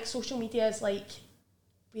people think social media is like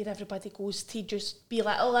where everybody goes to just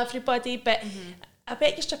belittle everybody, but I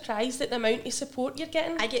bet you're surprised at the amount of support you're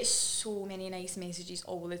getting. I get so many nice messages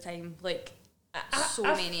all the time, like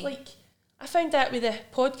many. Like, I found that with the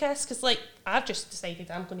podcast, because like I've just decided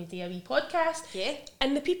I'm going to do a wee podcast. Yeah.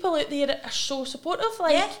 And the people out there are so supportive.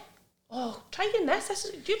 Like, oh, try doing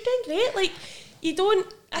this. You're doing great. Like, you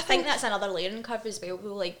don't. I think that's another learning curve as well.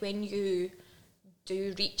 Like when you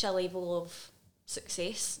do reach a level of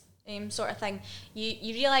success, sort of thing,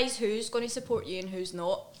 you realise who's going to support you and who's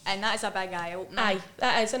not, and that is a big eye opener. Aye,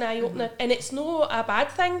 that is an eye opener, and it's not a bad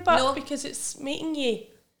thing, but because it's making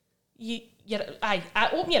you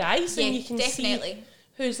open your eyes, and you can see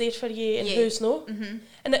who's there for you and who's not.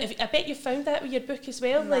 And I bet you found that with your book as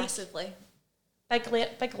well. Massively. Like,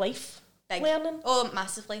 big life learning. Oh,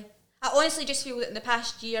 massively. I honestly just feel that in the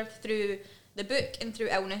past year, through the book and through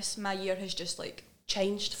illness, my year has just like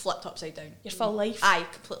changed, flipped upside down. Your full life. Aye,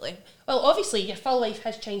 completely. Well, obviously your full life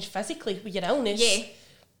has changed physically with your illness. Yeah.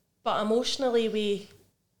 But emotionally with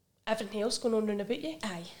everything else going on around about you.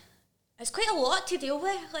 Aye. It's quite a lot to deal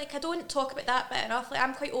with. Like, I don't talk about that bit enough. Like,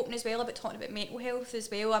 I'm quite open as well about talking about mental health as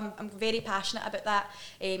well. I'm very passionate about that.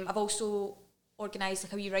 I've also organised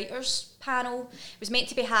like a wee writers panel. It was meant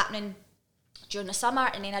to be happening during the summer,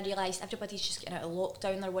 and then I realised everybody's just getting out of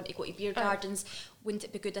lockdown. They want to go to beer gardens. Wouldn't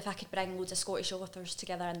it be good if I could bring loads of Scottish authors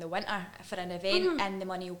together in the winter for an event, and the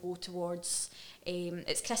money will go towards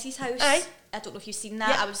it's Chrissy's house. Aye. I don't know if you've seen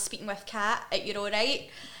that. I was speaking with Kat at You're Alright.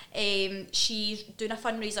 She's doing a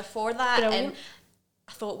fundraiser for that. Brilliant. And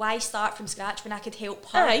I thought, why start from scratch when I could help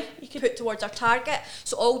her put towards our target?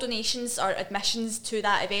 So all donations or admissions to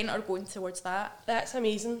that event are going towards that. That's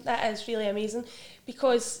amazing. That is really amazing,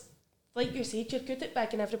 because like you said, you're good at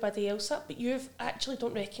bigging everybody else up, but you've actually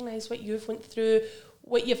don't recognise what you've went through,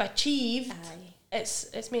 what you've achieved. Aye.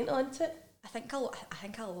 It's mental, isn't it? I think I'll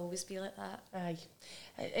always be like that. Aye.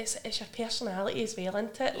 It's your personality as well,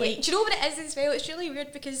 isn't it? Yeah. Like, do you know what it is as well? It's really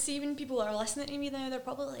weird, because see, when people are listening to me now, they're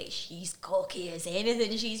probably like, she's cocky as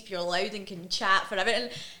anything, she's pure loud and can chat for everything,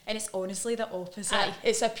 and it's honestly the opposite. Aye.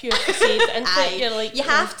 It's a pure facade, isn't it? You're like, you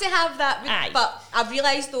have to have that, but I've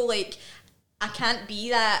realised though, like, I can't be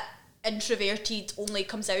that introverted, only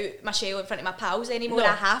comes out my shell in front of my pals anymore. No.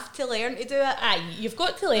 I have to learn to do it. Aye, you've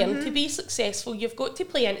got to learn to be successful. You've got to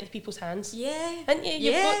play into people's hands. Yeah. Haven't you?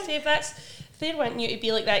 You've got to, if they're wanting you to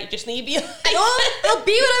be like that, you just need to be like I'll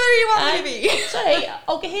be whatever you want me to be. It's alright,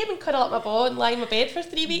 I'll get home and cuddle up my ball and lie in my bed for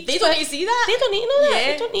 3 weeks. They don't need to see that. They don't need to know that.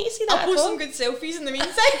 They don't need to see that. I'll post some good selfies in the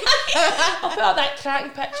meantime. I'll put up that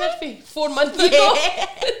cracking picture for 4 months ago.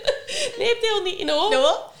 Nobody will need to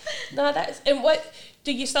know. No, that's... And what...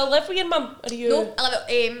 Do you still live with your mum? Or are you... No, I live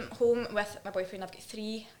at home with my boyfriend. I've got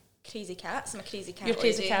 3 crazy cats. I'm a crazy cat lady. You're a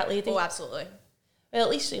crazy cat lady? Oh, absolutely. Well, at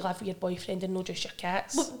least you live with your boyfriend and not just your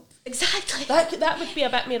cats. Well, exactly. That would be a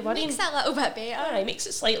bit more worrying. Makes it a little bit better. Aye, makes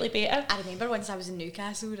it slightly better. I remember once I was in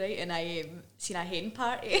Newcastle, right, and I seen a hen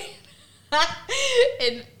party.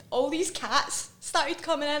 And all these cats started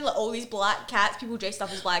coming in, like all these black cats, people dressed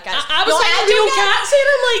up as black cats. I was like, real cats here,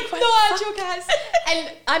 I'm like, no actual cats.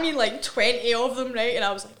 And I mean like 20 of them, right? And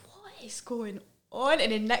I was like, what is going on?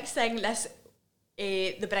 And then next thing,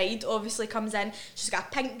 the bride obviously comes in. She's got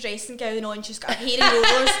a pink dressing gown on, she's got her hair in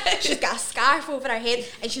rollers, she's got a scarf over her head,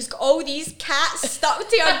 and she's got all these cats stuck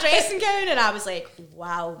to her dressing gown. And I was like,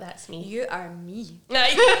 wow, that's me. You are me.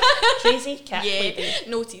 Crazy cat lady.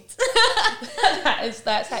 Noted.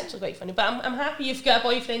 That's actually quite funny. But I'm happy you've got a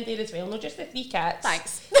boyfriend there as well, not just the 3 cats.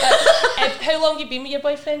 Thanks. How long have you been with your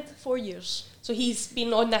boyfriend? 4 years. So he's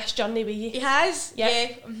been on this journey with you? He has, yeah.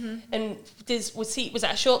 Mm-hmm. And was it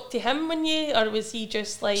a shock to him when you, or was he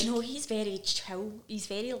just like... You know, he's very chill, he's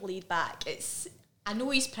very laid back. I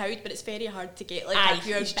know he's proud, but it's very hard to get like a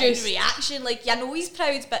pure big reaction. Like, I know he's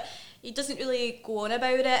proud, but he doesn't really go on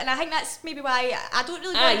about it. And I think that's maybe why I don't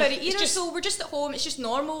really go on about it either. So we're just at home, it's just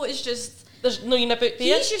normal, it's just... There's nothing about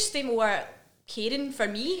there? He's just more caring for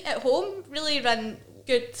me at home, really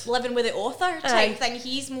good living with the author type thing.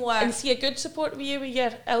 He's more... And is he a good support with you with your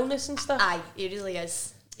illness and stuff? Aye, he really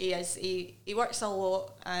is. He is. He works a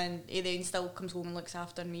lot, and he then still comes home and looks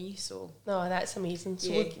after me, so... No, that's amazing.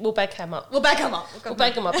 So we'll big him up. We'll big him up.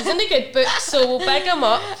 He's in the good books, so we'll big him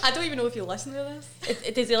up. I don't even know if he'll listen to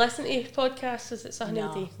this. Does he listen to podcasts? Is it something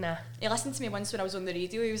No. he do? Nah. He listened to me once when I was on the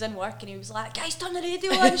radio. He was in work and he was like, guys, turn the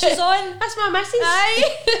radio on, she's on. That's my missus.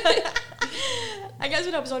 Aye. I guess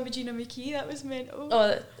when I was on with Gina McKee, that was mental. Oh,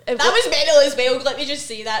 that was mental as well, let me just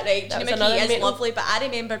say that, right? That Gina was McKee is mental. lovely, but I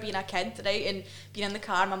remember being a kid, right, and being in the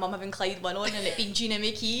car, my mum having Clyde One on and it being Gina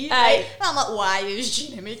McKee, Aye. right? And I'm like, why is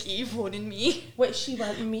Gina McKee phoning me? What's she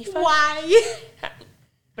wanting me for? Why?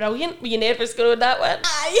 Brilliant. Were you nervous going on that one?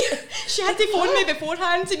 Aye. She had to phone me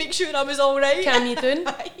beforehand to make sure I was alright. Can you doing?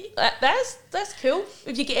 Aye. That's cool.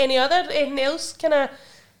 If you get anything else kind of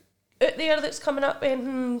out there that's coming up,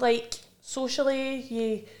 like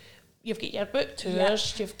socially, you've got your book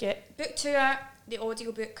tours, you've got... Book tour, the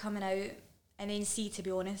audio book coming out, and then to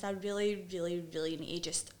be honest, I really, really, really need to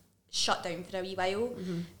just shut down for a wee while,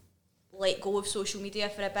 let go of social media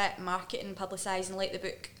for a bit, market and publicise and let the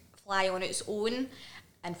book fly on its own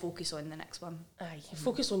and focus on the next one. Aye,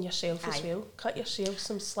 focus on yourself as well. Cut yourself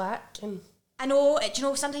some slack. And I know, do you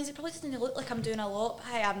know, sometimes it probably doesn't look like I'm doing a lot,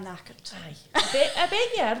 but I am knackered. Aye. I bet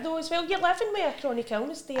you are though as well. You're living with a chronic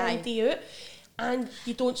illness day in day out, and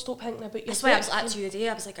you don't stop thinking about your That's why I was like to you today,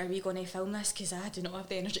 I was like, are we going to film this? Because I do not have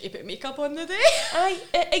the energy to put makeup on the day. Aye,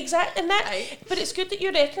 exactly. Aye. But it's good that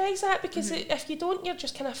you recognise that, because if you don't, you're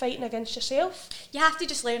just kind of fighting against yourself. You have to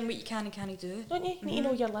just learn what you can and can't do. Don't you? You need to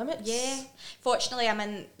know your limits. Yeah. Fortunately, I'm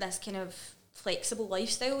in this kind of flexible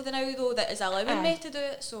lifestyle now, though, that is allowing me to do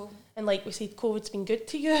it, so... And like we said, COVID's been good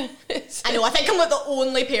to you. I know, I think I'm like the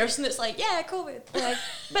only person that's like, yeah, COVID.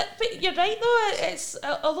 But you're right though, it's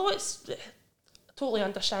although it's totally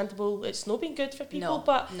understandable, it's not been good for people,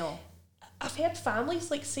 No. I've heard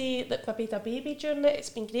families like say that maybe had a baby during it,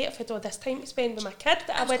 it's been great, I've had all this time to spend with my kid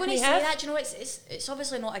that I was going to say have. that, you know, it's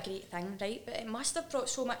obviously not a great thing, right, but it must have brought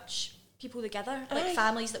so much people together, like Aye.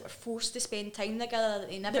 families that were forced to spend time together that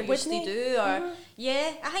they never That used to wouldn't. do, or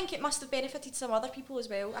yeah, I think it must have benefited some other people as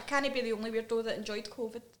well. I can't be the only weirdo that enjoyed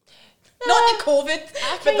COVID. Not the COVID,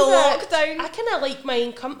 but the lockdown. I kind of like my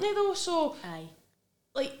own company though, so Aye.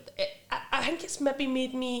 like I think it's maybe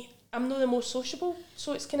made me, I'm not the most sociable,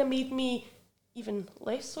 so it's kind of made me even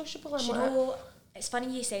less sociable. Do you know, it's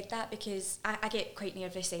funny you said that, because I get quite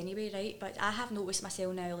nervous anyway, right, but I have noticed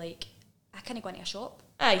myself now, like, I kind of go into a shop.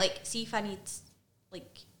 Aye. Like, see if I need,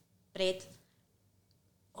 like, bread.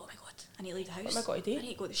 Oh my God, I need to leave the house. What am I got to do? I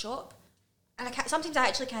need to go to the shop. And sometimes I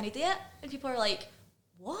actually can't do it. And people are like,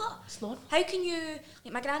 what? It's not. How can you,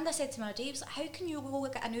 like my granddad said to me the other day, he was like, how can you go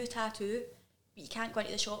get a new tattoo, but you can't go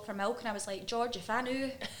into the shop for milk? And I was like, George, if I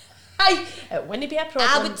knew, Aye, it wouldn't be a problem.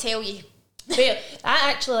 I would tell you. But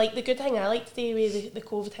I actually like, the good thing I like to do with the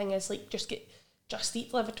COVID thing is like just get Just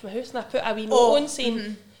Eat delivered to my house, and I put a wee note on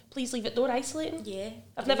saying, please leave it door isolating. Yeah.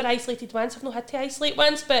 I've never isolated once, I've not had to isolate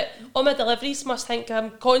once, but all my deliveries must think I'm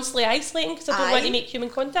constantly isolating because I don't want to make human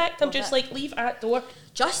contact. I'm just like, leave at door.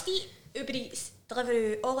 Just Eat, Uber Eats,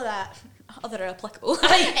 Deliveroo, all of that, other applicable.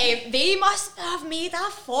 They must have made a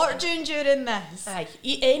fortune during this. Aye,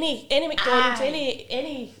 eat any McDonald's,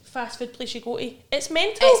 any fast food place you go to, it's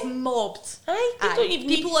mental. It's mobbed. Aye, they don't even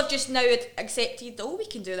people have just now accepted, we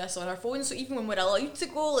can do this on our phone, so even when we're allowed to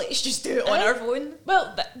go, let's just do it on our phone.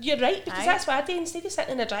 Well, you're right, because that's what I do. Instead of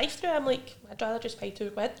sitting in a drive-through, I'm like, I'd rather just pay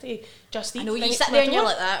 £2 to Just Eat. I know, you sit there and you're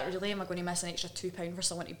like that, really, am I going to miss an extra £2 for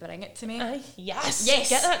someone to bring it to me? Aye, yes, Yes,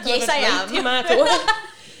 get that yes I am. to my door.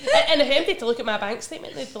 And if anybody to look at my bank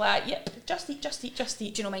statement, they'd be like, yep, Just Eat. Do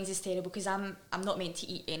you know, mine's is terrible, because I'm not meant to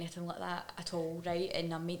eat anything like that at all, right?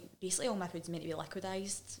 And basically all my food's meant to be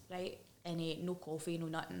liquidised, right? And no coffee, no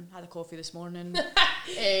nothing. Had a coffee this morning.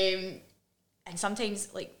 And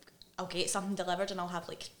sometimes, like, I'll get something delivered and I'll have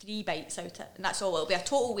like 3 bites out it, and that's all. It'll be a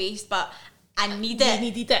total waste, but I need it. You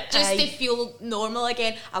needed it. Just to feel normal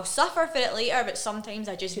again. I'll suffer for it later, but sometimes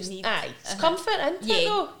I just need... It's comfort, isn't it,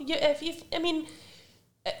 though?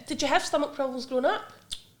 Did you have stomach problems growing up?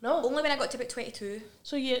 No. Only when I got to about 22.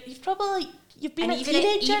 So you've probably, you've been and a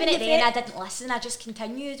teenager. Even at then, I didn't listen. I just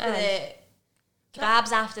continued with the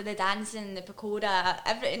kebabs after the dancing, the pakora,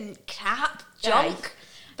 everything crap, junk.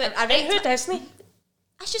 But who doesn't?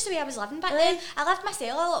 That's just the way I was living back then. I lived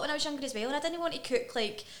myself a lot when I was younger as well, and I didn't want to cook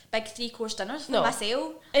like big 3-course dinners for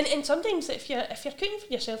myself. And sometimes if you're cooking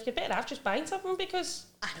for yourself, you're better off just buying something, because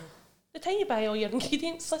I know. The time you buy all your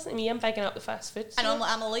ingredients, listen to me, I'm bigging up the fast food. So. And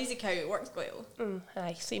I'm a lazy cow, it works well.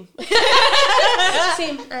 Aye, same.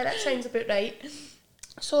 Same, that sounds about right.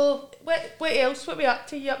 So, what else? What are we up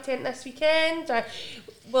to? You up to anything this weekend?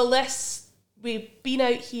 Will this we've been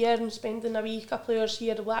out here and spending a wee couple of hours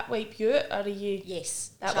here, will that wipe you out, or are you...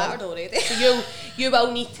 Yes, that chartered already. So you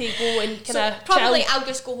will need to go and kind of probably chill. I'll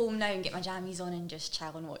just go home now and get my jammies on and just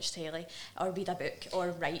chill and watch telly, or read a book,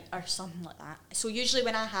 or write, or something like that. So usually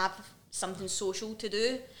when I have something social to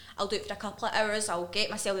do, I'll do it for a couple of hours, I'll get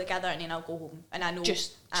myself together, and then I'll go home. And I know...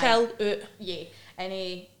 Just chill out. Yeah. And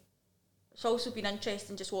it's also been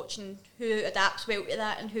interesting just watching who adapts well to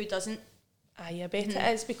that and who doesn't. Aye, I bet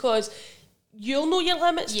it is, because you'll know your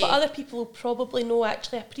limits, but other people will probably not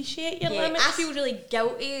actually appreciate your limits. I feel really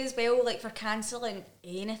guilty as well, like for cancelling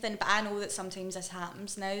anything, but I know that sometimes this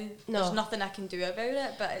happens now. There's nothing I can do about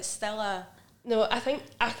it, but it's still a... No, I think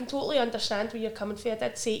I can totally understand where you're coming from. I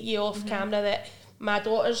did say to you off camera that my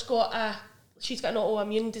daughter's she's got an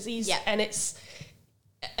autoimmune disease, and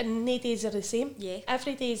and no days are the same. Yeah.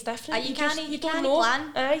 Every day is different. You don't know.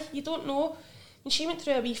 Plan. Aye, you don't know. And she went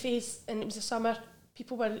through a wee phase, and it was the summer,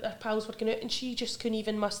 her pals were going out, and she just couldn't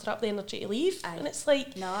even muster up the energy to leave. Aye. And it's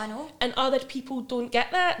like... No, I know. And other people don't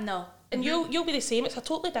get that. No. And you'll be the same. It's a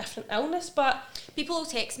totally different illness, but... People will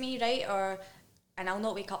text me, right, and I'll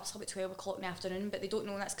not wake up till about 12 o'clock in the afternoon, but they don't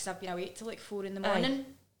know that's because I've been awake till like 4 in the morning.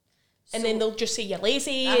 So, and then they'll just say you're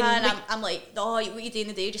lazy. And I'm like, oh, what are you doing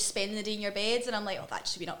the day? Just spending the day in your beds? And I'm like, oh, I've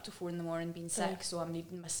actually been up till 4 in the morning being sick, so I'm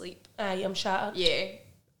needing my sleep. Aye, I'm shattered. Yeah.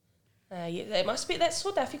 It must be, that's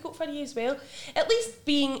so difficult for you as well. At least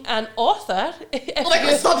being an author,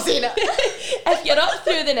 stop saying it. if you're up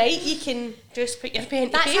through the night, you can just put your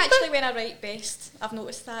pen to paper. That's actually when I write best. I've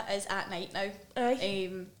noticed that is at night now. Aye.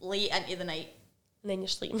 Late into the night. And then you're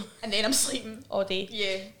sleeping. And then I'm sleeping. All day.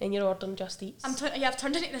 Yeah. And you're ordering Just Eats. I've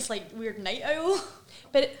turned into this like weird night owl.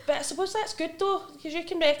 But I suppose that's good though, because you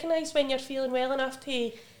can recognise when you're feeling well enough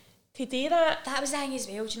to do that. That was the thing as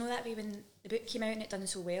well. Do you know that way when the book came out and it done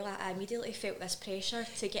so well, I immediately felt this pressure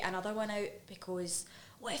to get another one out, because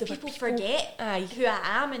what if people forget who I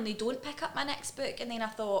am and they don't pick up my next book? And then I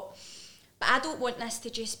thought, but I don't want this to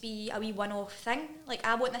just be a wee one-off thing. Like,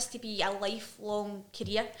 I want this to be a lifelong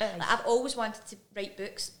career. Like, I've always wanted to write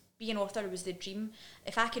books. Being an author was the dream.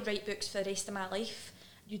 If I could write books for the rest of my life,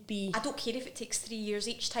 I don't care if it takes 3 years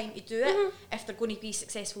each time to do it, if they're going to be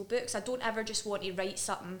successful books. I don't ever just want to write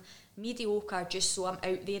something mediocre just so I'm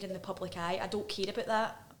out there in the public eye. I don't care about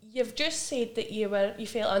that. You've just said that you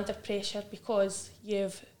felt under pressure because you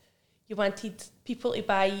wanted people to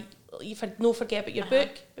buy, forget about your book,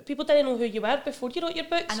 but people didn't know who you were before you wrote your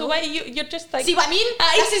book. So why you're just like... See what I mean?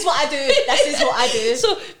 This is what I do. This is what I do.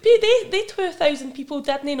 So they 2,000 people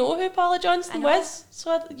didn't know who Paula Johnston was.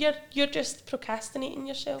 So you're just procrastinating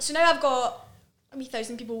yourself. So now I've got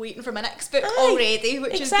 1,000 people waiting for my next book already,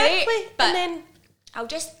 which is great. But and then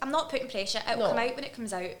I'm not putting pressure. It'll come out when it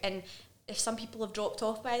comes out, and if some people have dropped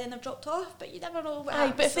off by then, they've dropped off. But you never know what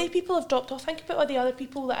happens. But if they people have dropped off, think about all the other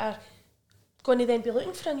people that are going to then be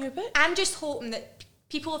looking for a new book. I'm just hoping that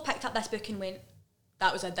people have picked up this book and went,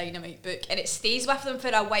 that was a dynamite book, and it stays with them for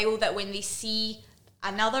a while, that when they see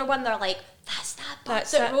another one, they're like, that's that book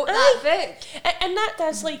that wrote that book. And that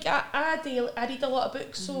does, like, I read a lot of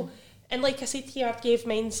books, so, and like I said to you,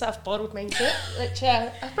 I've borrowed mine too, which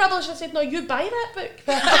I probably should have said, no, you buy that book.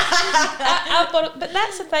 But I've borrowed, but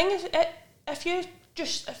that's the thing,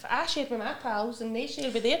 if I shared with my pals and they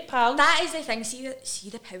shared with their pals... That is the thing, see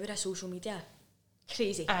the power of social media.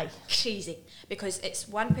 Crazy. Aye. Crazy. Because it's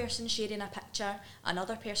one person sharing a picture,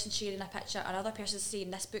 another person sharing a picture, another person saying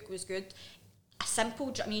this book was good. A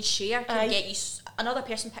simple share can get you another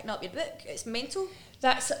person picking up your book. It's mental.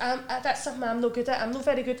 That's something I'm not good at. I'm not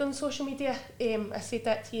very good on social media. I said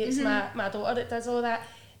that to you, it's my daughter that does all that.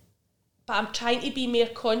 But I'm trying to be more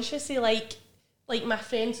conscious of like my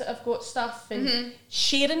friends that have got stuff and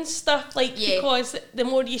sharing stuff, because the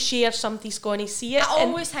more you share, somebody's going to see it. I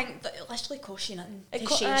always think that it literally costs you nothing to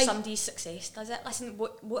share somebody's success, does it? Listen,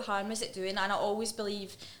 what harm is it doing? And I always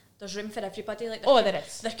believe there's room for everybody. Like there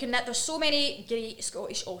is. There's so many great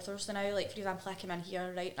Scottish authors now. Like, for example, I came in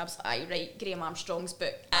here, right, and I was like, right, Graham Armstrong's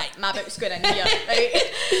book, my book's going in here,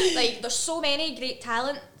 right? Like, there's so many great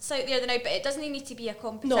talents out there now, but it doesn't need to be a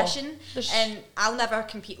competition. And I'll never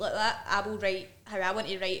compete like that. I will write how I want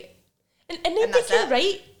to write. And then they can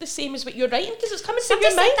write the same as what you're writing, because it's coming from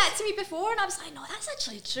your mind. Somebody said that to me before, and I was like, no, that's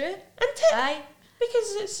actually true. Isn't it? Aye.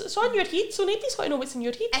 Because it's on your head, so nobody's got to know what's in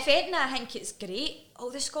your head. If anything, I think it's great.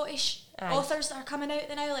 All the Scottish authors that are coming out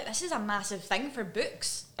now, like, this is a massive thing for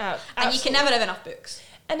books. And you can never have enough books.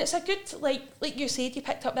 And it's a good, like you said, you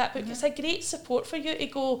picked up that book, it's a great support for you to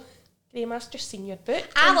go, Graham, I've just seen your book.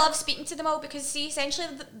 I love speaking to them all, because, see, essentially,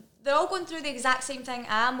 they're all going through the exact same thing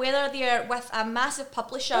I am, whether they're with a massive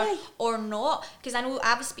publisher or not. Because I know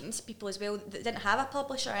I was speaking to people as well that didn't have a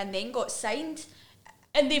publisher and then got signed.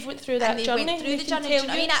 And they've went through that journey. Went through the journey. Do you know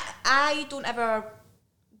what I mean? I don't ever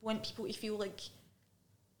want people to feel like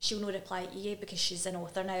she'll not reply to you because she's an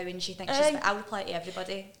author now and she thinks I'll reply to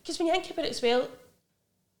everybody. Because when you think about it as well,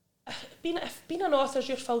 being an author's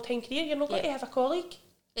your full-time career, you're not going to have a colleague.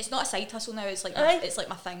 It's not a side hustle now, it's like it's like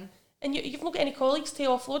my thing. And you've not got any colleagues to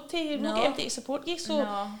offload to, you've not got anybody to support you,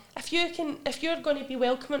 so if you're going to be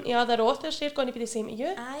welcoming to other authors, they're going to be the same to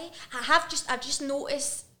you. I've just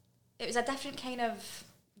noticed it was a different kind of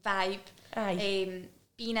vibe.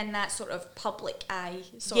 Being in that sort of public eye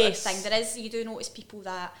sort of thing. You do notice people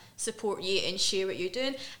that support you and share what you're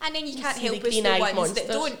doing, and then you can't help but the ones monsters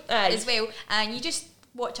that don't as well, and you just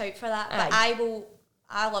watch out for that. But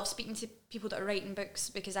I love speaking to people that are writing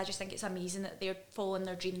books because I just think it's amazing that they're following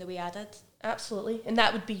their dream the way I did. Absolutely. And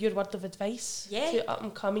that would be your word of advice to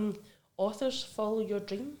up-and-coming authors: follow your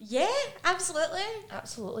dream. Yeah,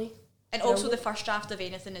 absolutely. And also the first draft of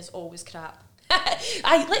anything is always crap.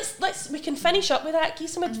 We can finish up with that. Give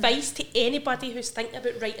some advice to anybody who's thinking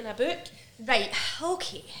about writing a book. Right,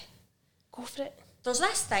 okay. Go for it. There's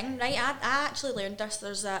this thing, right? I actually learned this.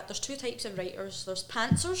 There's two types of writers. There's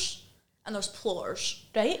pantsers and there's plotters.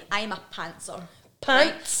 Right. I am a pantser.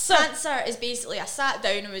 Pantser. Right? Pantser is basically I sat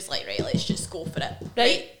down and was like, right, let's just go for it.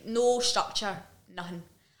 Right? No structure, nothing.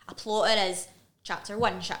 A plotter is chapter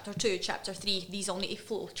 1, chapter 2, chapter 3, these all need to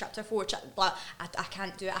flow, chapter 4, blah. I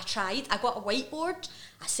can't do it. I tried. I got a whiteboard,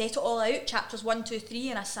 I set it all out, chapters 1, 2, 3,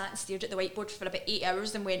 and I sat and stared at the whiteboard for about 8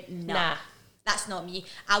 hours and went, nah. That's not me.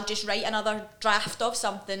 I'll just write another draft of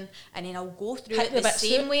something and then I'll go through it the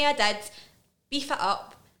same way I did, beef it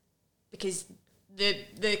up, because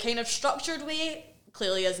the kind of structured way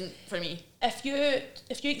clearly isn't for me. If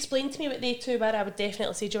you explained to me what they two were, I would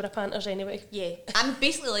definitely say you're a panters anyway. Yeah, I'm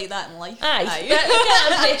basically like that in life. I get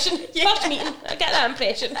that impression. First meeting, I get that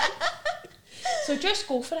impression. So just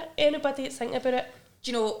go for it. Anybody that's thinking about it.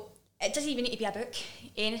 Do you know, it doesn't even need to be a book,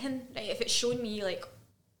 anything. Right? If it's shown me, like,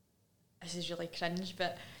 this is really cringe,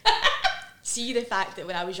 but see the fact that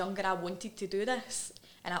when I was younger I wanted to do this,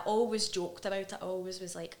 and I always joked about it. I always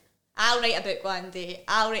was like, I'll write a book one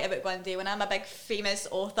day. When I'm a big famous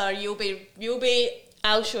author, you'll be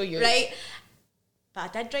I'll show you. Right?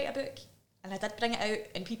 But I did write a book and I did bring it out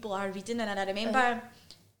and people are reading, and I remember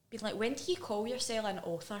being like, when do you call yourself an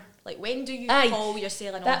author? Like, when do you call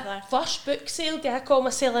yourself an author? That first book sale, do I call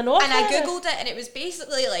myself an author? And I googled it and it was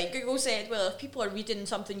basically like, Google said, well, if people are reading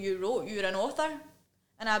something you wrote, you're an author.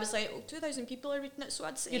 And I was like, 2,000 people are reading it, so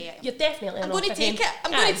I'd say you're definitely an author. I'm going to take it.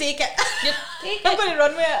 I'm going to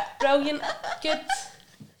run with it. Brilliant. Good.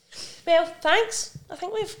 Well, thanks. I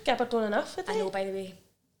think we've gabbered on enough today. I know, by the way.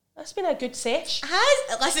 That's been a good sesh. It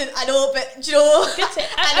has. Listen, I know, but do you know,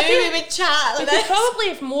 I knew we would chat like this. Could probably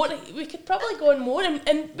have more. We could probably go on more,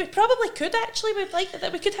 and we probably could actually. We'd like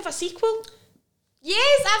that. We could have a sequel.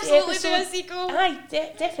 Yes, absolutely, do a sequel. Aye,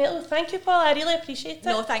 definitely. Thank you, Paula. I really appreciate it.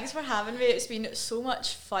 No, thanks for having me. It's been so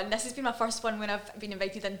much fun. This has been my first one when I've been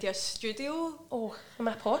invited into a studio. Oh, am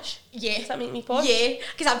I posh? Yeah. Does that make me posh? Yeah,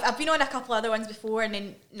 because I've been on a couple other ones before, and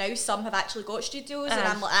then now some have actually got studios, and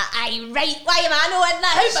I'm like, right, why am I not in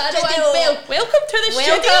that studio? Well, welcome to the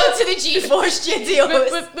studio. Welcome to the G4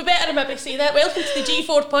 studios. We better maybe say that. Welcome to the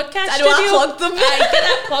G4 podcast I know, studio. I plugged them. Aye, get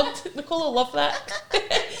that plugged. Nicole will love that.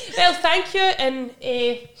 Well, thank you, and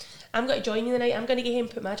I'm going to join you tonight. I'm going to get home and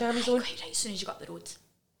put my jammies on. Right, as soon as you got up the road.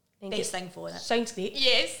 Best thing for it. Sounds great.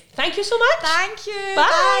 Yes. Thank you so much. Thank you.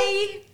 Bye.